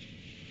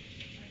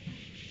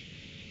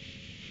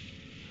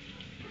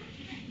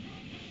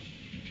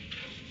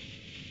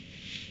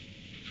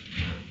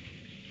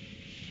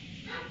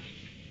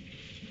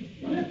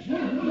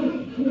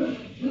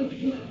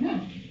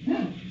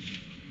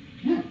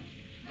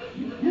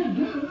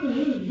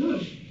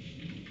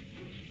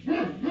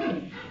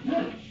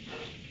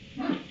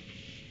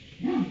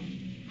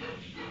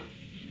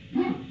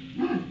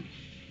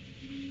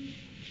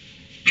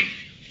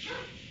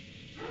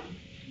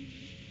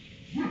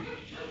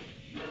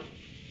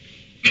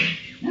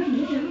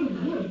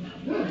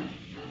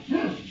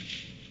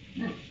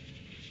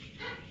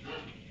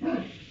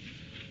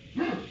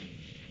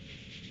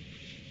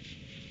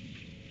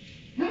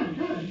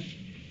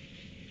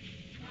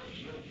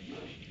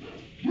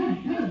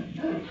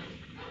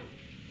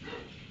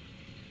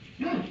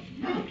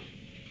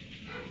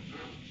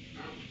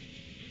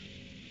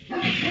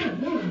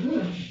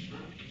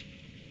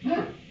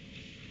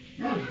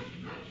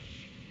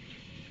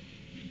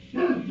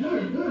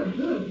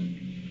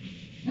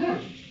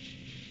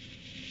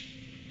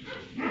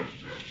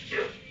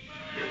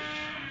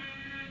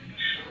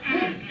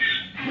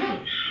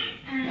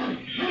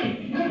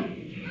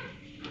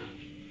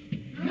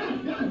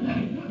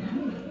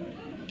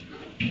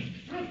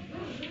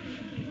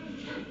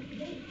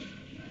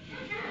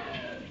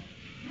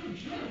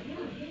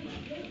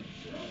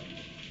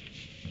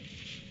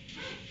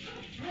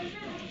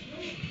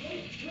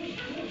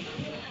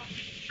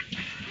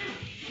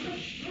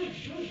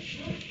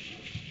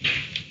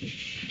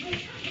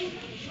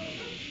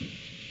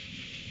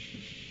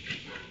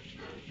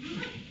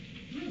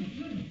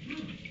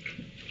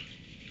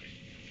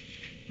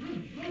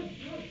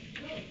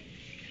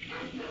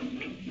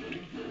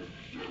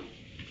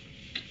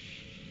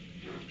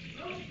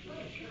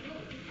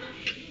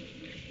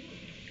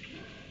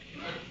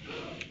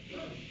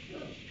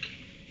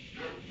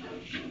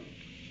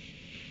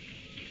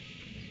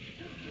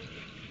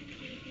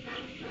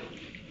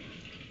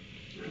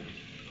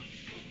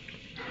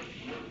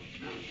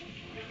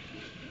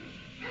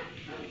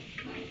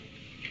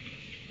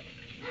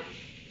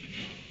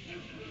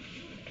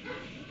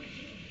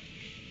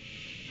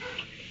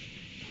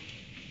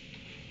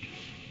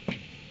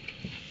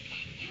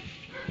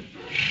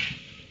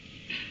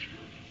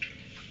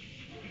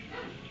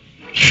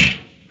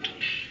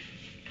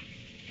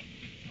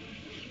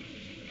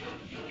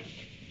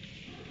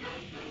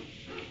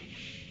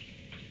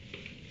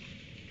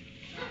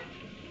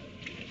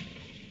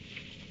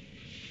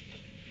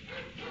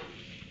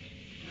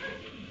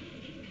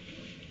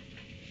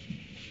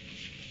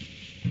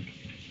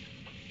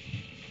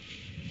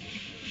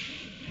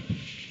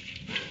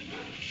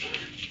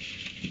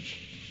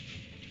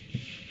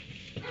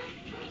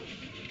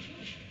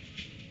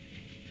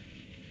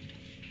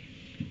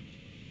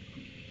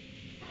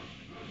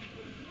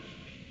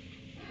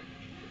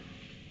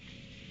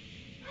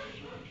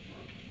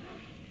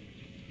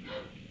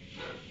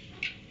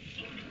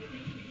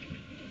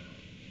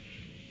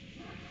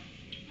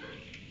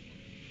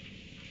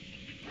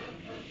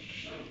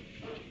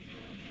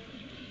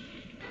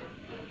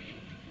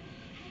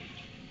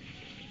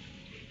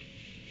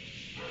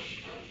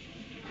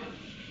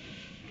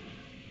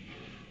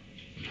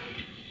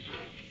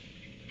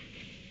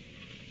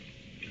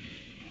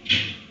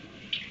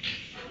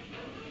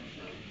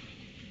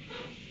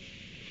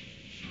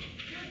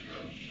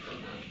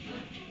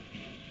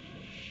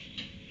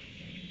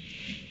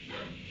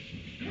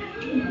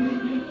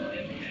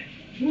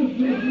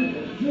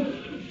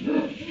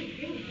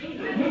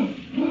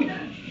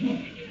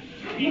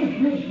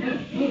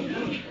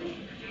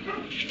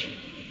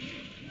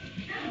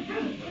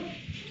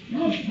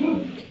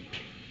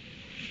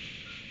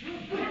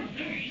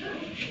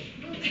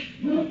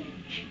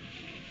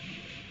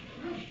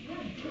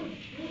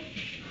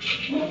 I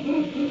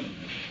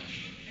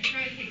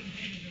tried to take some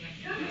pictures of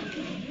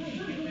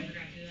them. I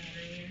forgot to do that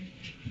earlier.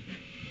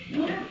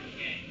 Okay.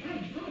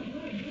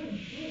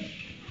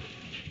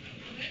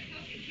 Let's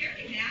help you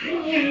carry that. I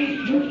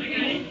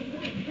got it.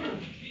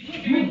 You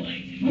should carry the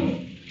light.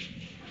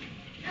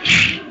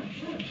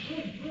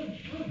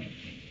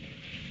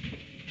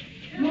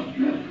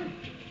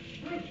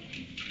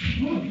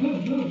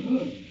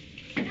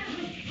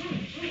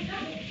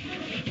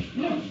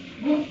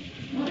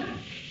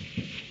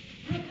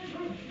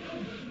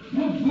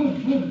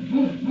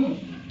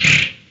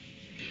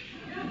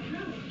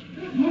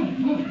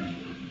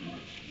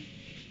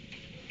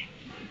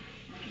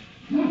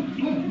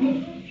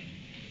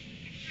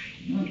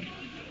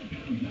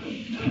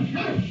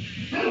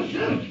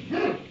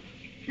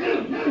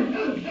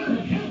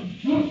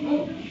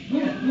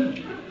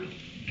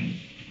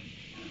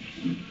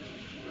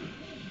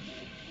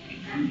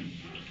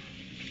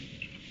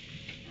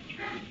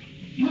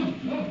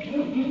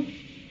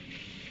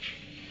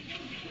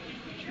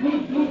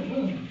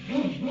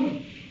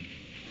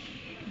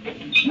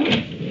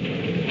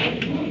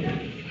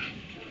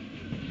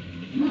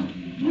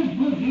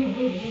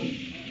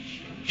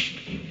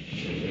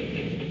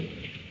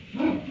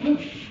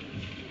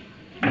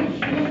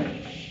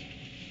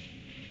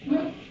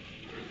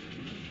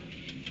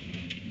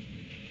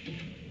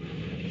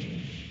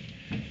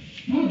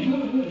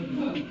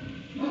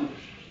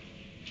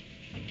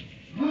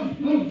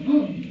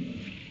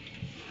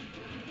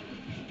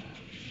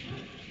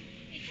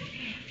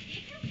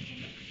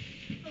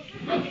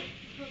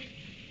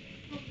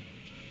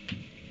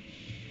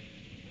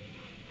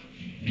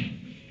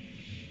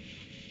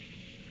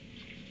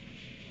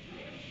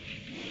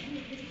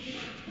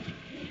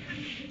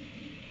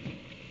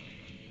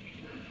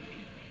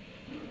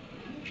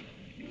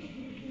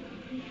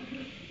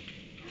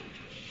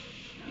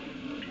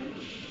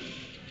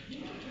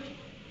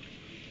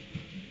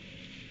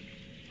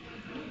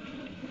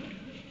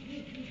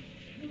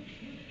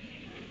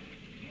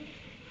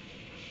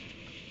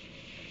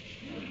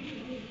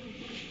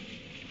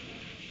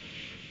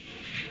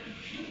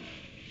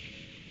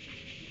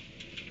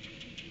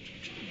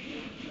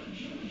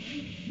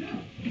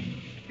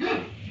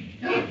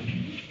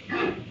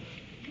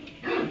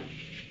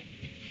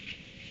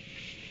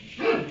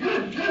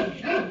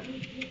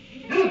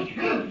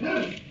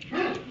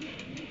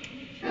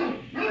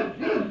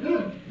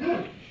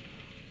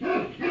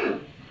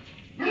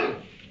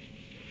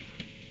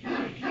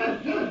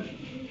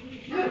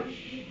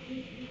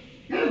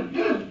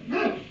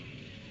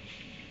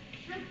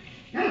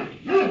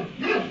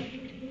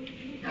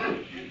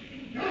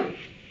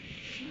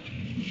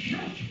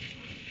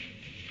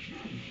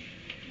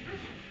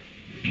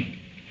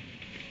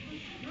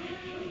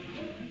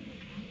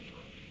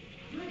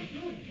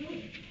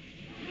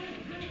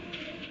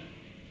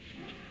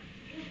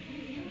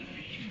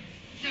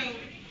 So,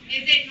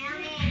 is it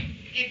normal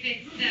if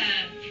it's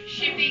the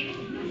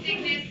shipping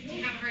sickness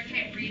to have a hard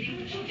time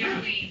breathing? She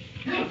definitely.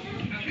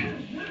 Okay.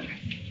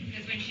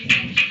 Because when she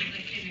said she was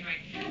like sitting there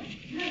going,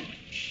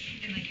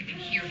 and like you can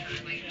hear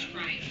her like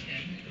trying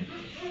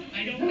to.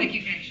 I don't. Like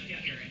you can actually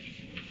hear it.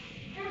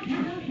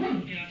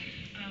 Yeah.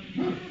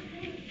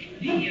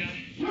 We can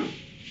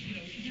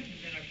have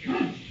a vet up here,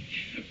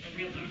 a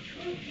real doctor.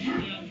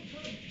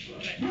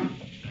 But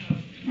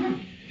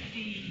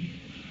the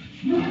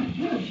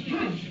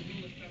usually it's the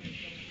rule of thumb is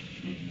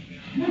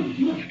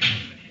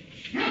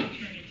don't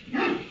turn it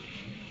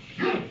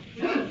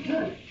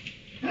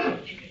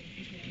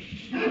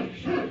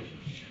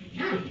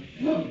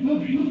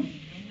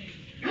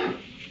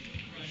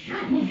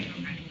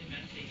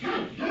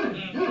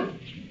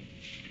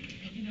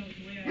you know,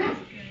 the way I look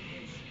at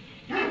it is,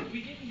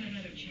 we give them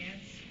another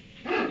chance.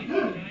 If they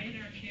die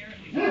in our care, at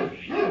least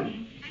they're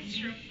dying. That's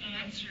true.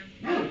 That's true.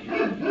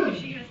 If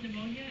she has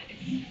pneumonia,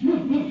 it's, we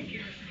would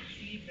give her some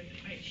seed, but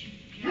she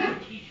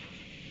guaranteed.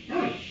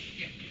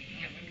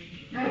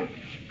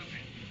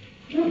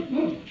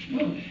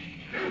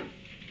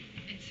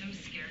 It's so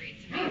scary.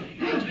 It's I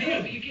amazing.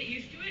 know, but you get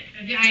used to it.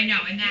 And Yeah, I know,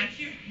 and that's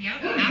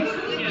yep,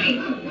 absolutely.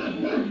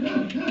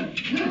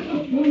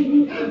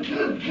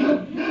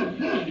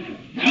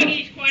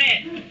 Doggies,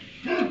 quiet.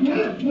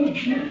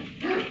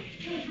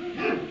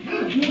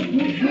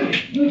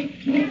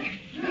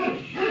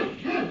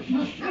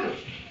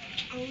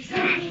 Oh,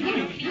 stop! You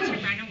don't need to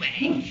run away.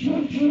 Do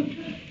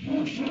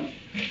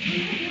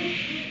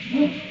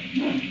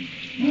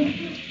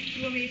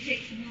you want me to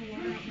take some more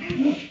water out now?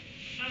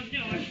 No,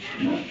 I'm just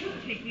gonna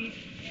take these.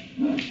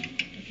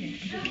 Okay.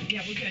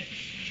 Yeah, we're good.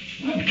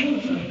 Oh,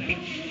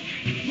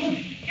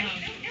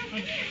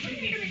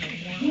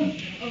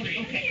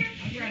 okay.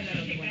 I'll grab that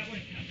other Take one. that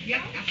one.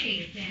 Yep, I'll take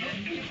it then.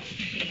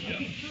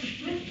 Okay.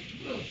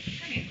 Come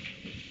here.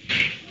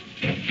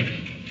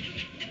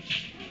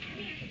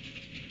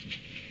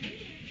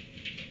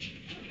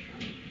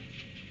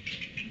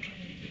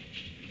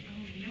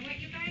 Oh, you know what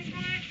you guys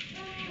want?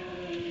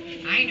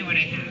 I know what I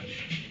have.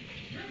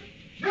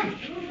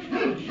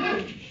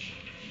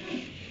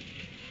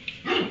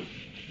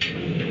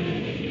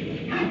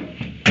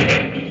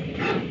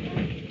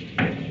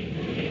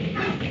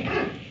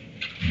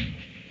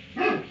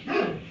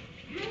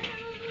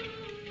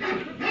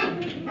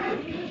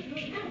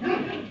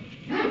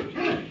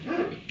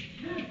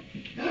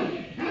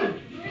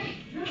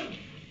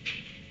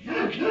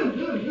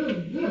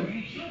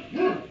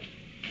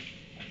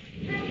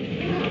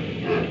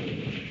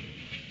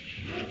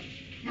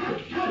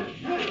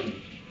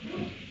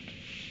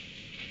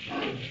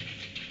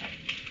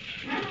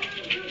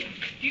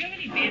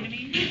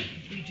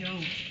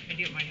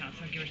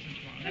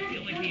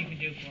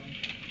 do for him.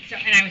 So,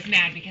 and I was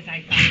mad because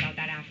I thought about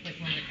that afterwards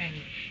when, and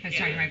I was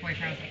talking to my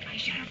boyfriend. I was like, I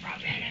should have brought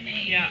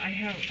Benjamin. Yeah, I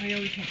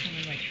always have some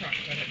in my truck,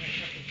 but my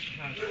truck is at the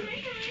house. Oh, hi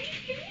guys,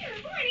 come here.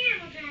 Who want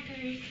animal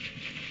crackers?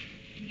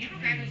 Animal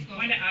crackers go.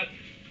 Find it out.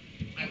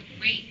 Oh,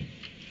 wait.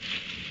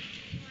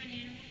 Who want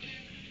animal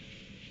crackers?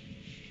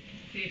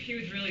 See, if she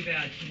was really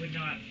bad, she would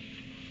not.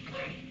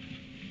 Okay.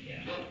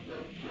 Yeah.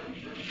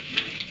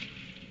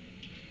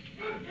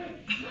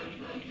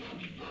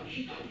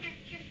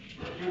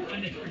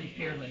 Linda's pretty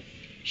fearless.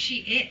 Do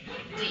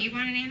you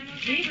want an animal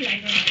cracker? Maybe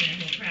I want an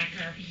animal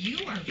cracker. You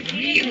are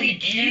Really really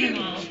cute.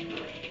 animal.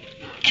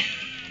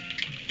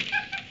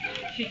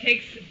 She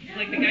takes,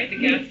 like the guy at the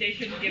gas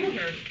station gives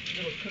her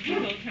little cookies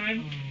all the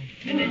time,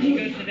 and then she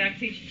goes to the back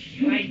seat,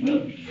 she hides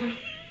them.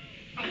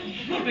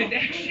 The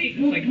back seat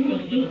is like full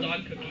of little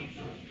dog cookies.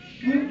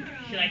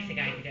 She likes the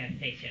guy at the gas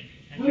station.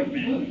 That's her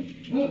friend.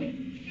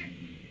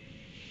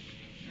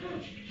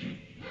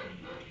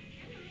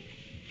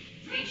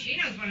 See, she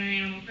knows what an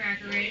animal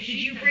cracker is. Did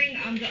you bring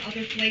the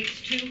other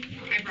flakes too?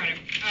 I brought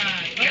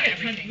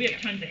it. We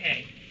have tons of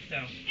hay, so.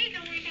 Hey,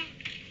 don't worry about.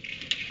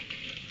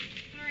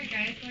 All right,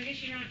 guys. Well, I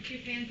guess you're not too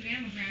fans of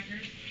animal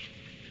crackers.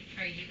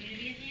 Are you gonna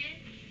be a fan?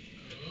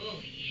 Oh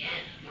yeah.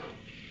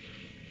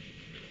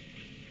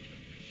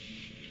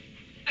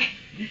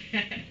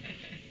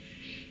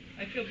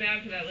 I feel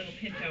bad for that little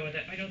pinto.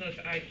 I know those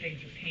eye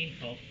things are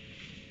painful.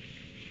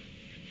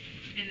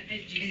 And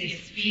did you And see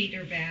his feet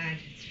are bad.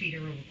 His feet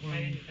are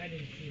overgrown. I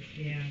didn't see his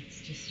feet. Yeah,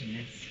 it's just a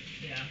mess.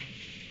 Yeah.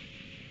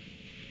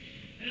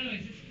 I don't know,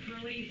 is this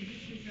curly? Is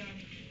this his,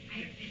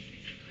 Is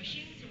it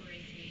Cushing's or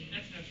is he?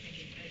 that's what I was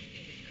thinking.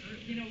 Is it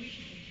curly? You know, we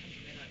should look some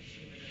of it up,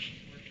 see whether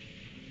it's working.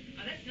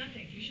 Oh, that's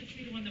nothing. You should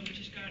see the one that we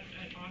just got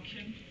at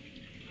auction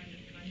on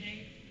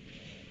Monday.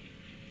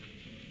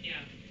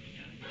 Yeah,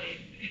 yeah.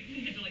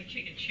 They had to like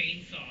take a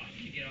chainsaw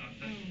to get off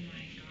Oh it.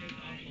 my It was god.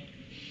 awful.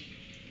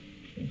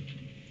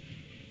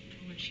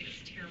 Oh, and she has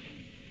terrible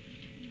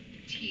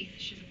teeth.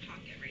 She has a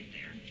pocket right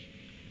there.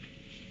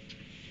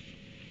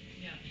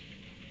 Yeah.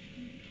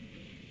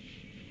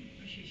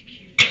 Oh, she's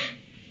cute.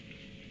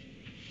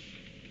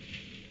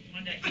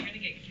 Wanda, you're gonna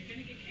get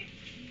kicked.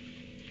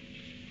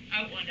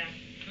 Out, Wanda.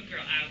 Good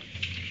girl, out.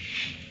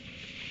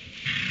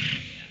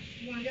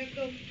 Wanda,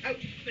 go out.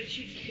 But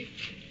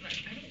like,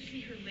 I don't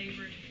see her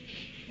labored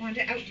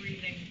Wanda, out.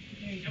 breathing.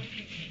 There you go. Don't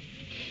kick me.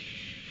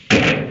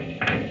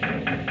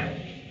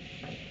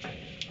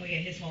 Oh yeah,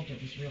 his halter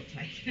was real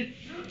tight. Glad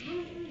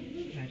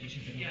you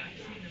took it Yeah, off. I've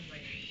seen them,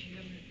 like,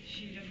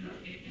 she doesn't,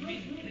 I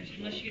mean,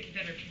 unless she gets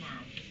better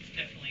tomorrow, this is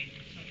definitely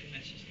something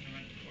that's just gonna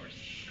run its course.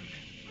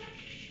 Okay.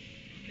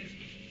 Because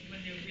when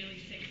they're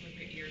really sick, like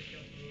their ears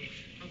don't move,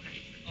 Okay.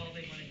 all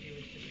they wanna do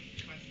is just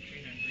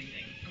concentrate on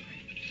breathing. Okay.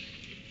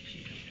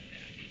 She's not that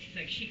bad. It's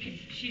like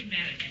she's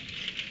mad at him.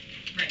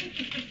 Right.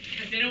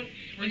 Because they don't.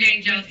 We're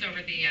getting jealous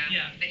over the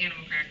Yeah. the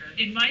animal cracker.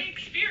 In my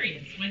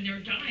experience, when they're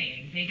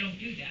dying, they don't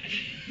do that.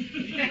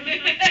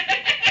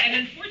 And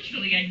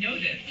unfortunately, I know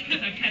this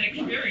because I've had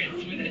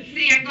experience with it.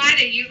 See, I'm glad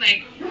that you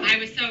I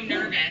was so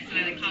nervous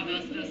and I called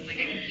those like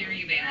I can hear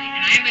you, Bailey.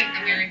 And I'm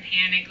a very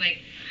panic,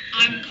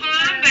 I'm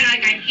calm, but I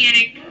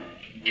panic,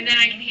 and then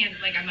I can handle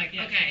I'm like,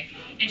 Yeah. okay.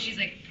 And she's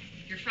like,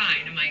 you're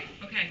fine. I'm like,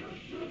 okay,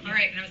 all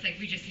right. And I was like,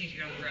 we just need to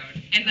get on the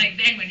road. And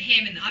then when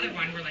him and the other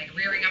one were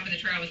rearing up in the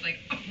trail, I was like,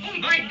 oh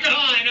my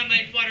god. I'm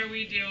like, what are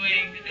we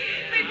doing?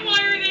 Why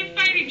are they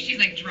fighting? She's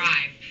like,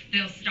 drive.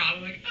 They'll stop.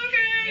 I'm like,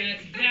 okay.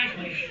 That's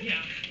exactly,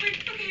 yeah.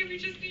 Like, okay, we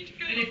just need to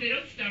go. And if they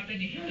don't stop, then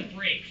you hit the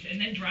brakes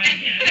and then drive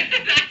again.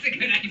 That's a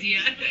good idea.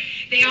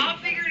 They all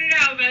figured it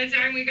out by the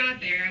time we got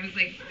there. I was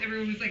like,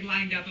 everyone was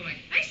lined up. I'm like,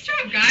 nice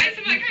job, guys.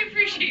 I'm like, I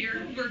appreciate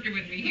your working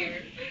with me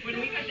here. When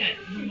we got that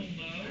real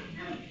low,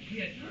 we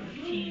had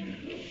 14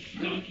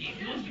 donkeys.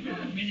 Most of them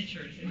were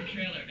miniatures in the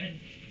trailer, and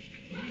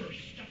we were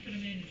stuffing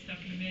them in.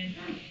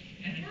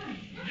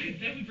 And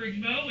then we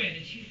bring Mo in,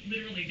 and she's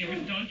literally, there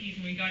was donkeys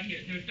when we got here.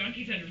 There was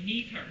donkeys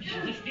underneath her. She's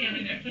just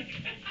standing there.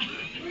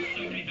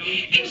 So many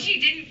donkeys. And she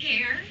didn't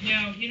care.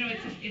 No,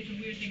 it's a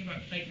weird thing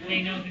about,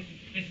 they know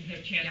this is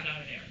their chance Yeah.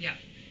 out of there. Yeah,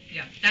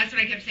 yeah. That's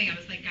what I kept saying. I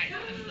was like, guys,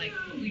 I'm like,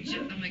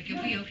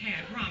 you'll be okay,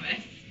 I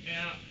promise.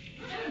 Yeah.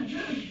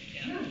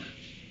 Yeah.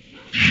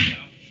 So,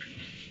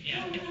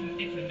 yeah,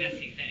 it's a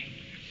messy thing.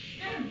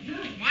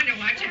 Wanda,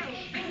 watch out.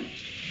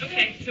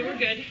 Okay, so we're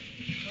good.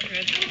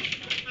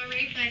 All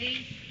right,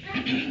 buddy.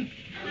 Hi,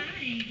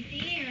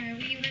 there.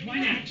 Will you let Why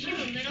me not? touch you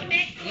a little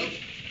bit?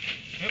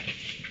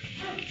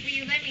 Will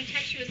you let me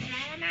touch you a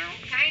small amount,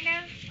 kind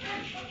of?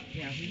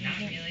 Yeah, we Not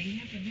have really. We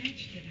have a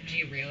match today. Do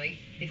you really?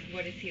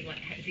 What is he like?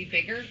 Is he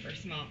bigger or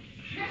small?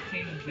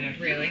 Same exact.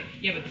 Really?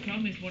 Yeah, but the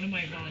problem is one of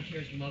my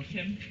volunteers loves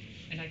him,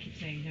 and I keep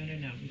saying,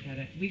 no,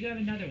 we got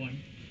another one.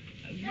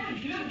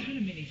 There's a ton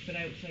of minis, but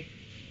I was like,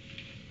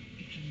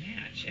 it's a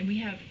match. And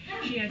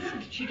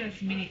she does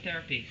mini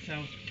therapy,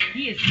 so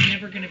he is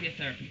never going to be a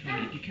therapy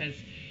pony because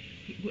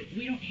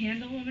we don't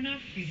handle him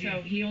enough.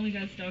 So he only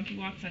does donkey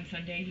walks on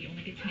Sunday. He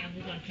only gets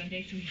handled on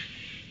Sunday, so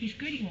he's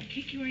good. He won't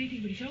kick you or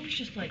anything, but he's always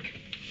just like,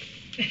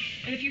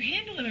 and if you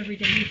handle him every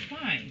day, he's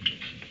fine.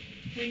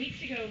 Well, he needs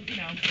to go,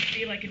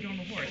 be like a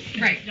normal horse.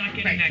 And Right, he's not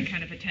getting right. that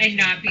kind of attention. And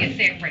not be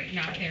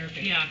not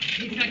therapy. Yeah,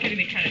 he's not getting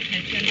the kind of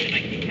attention, and I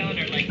keep telling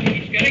her, like,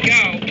 he's gotta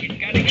go, he's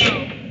gotta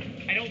go.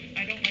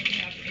 I don't like to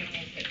have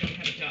animals that don't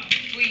have a job.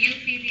 Will you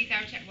feed these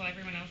out will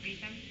everyone else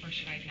eat them? Or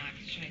should I not?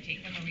 Should I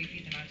take them or will you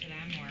feed them out to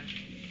them or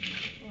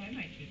Well, I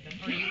might eat them.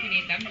 or you can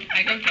eat them?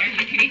 I don't care,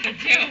 you can eat them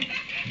too.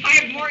 I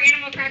have more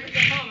animal crackers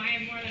at home. I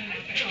have more than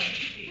enough at home.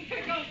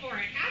 Go for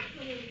it.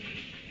 Absolutely.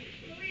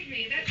 Believe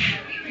me, that's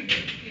how we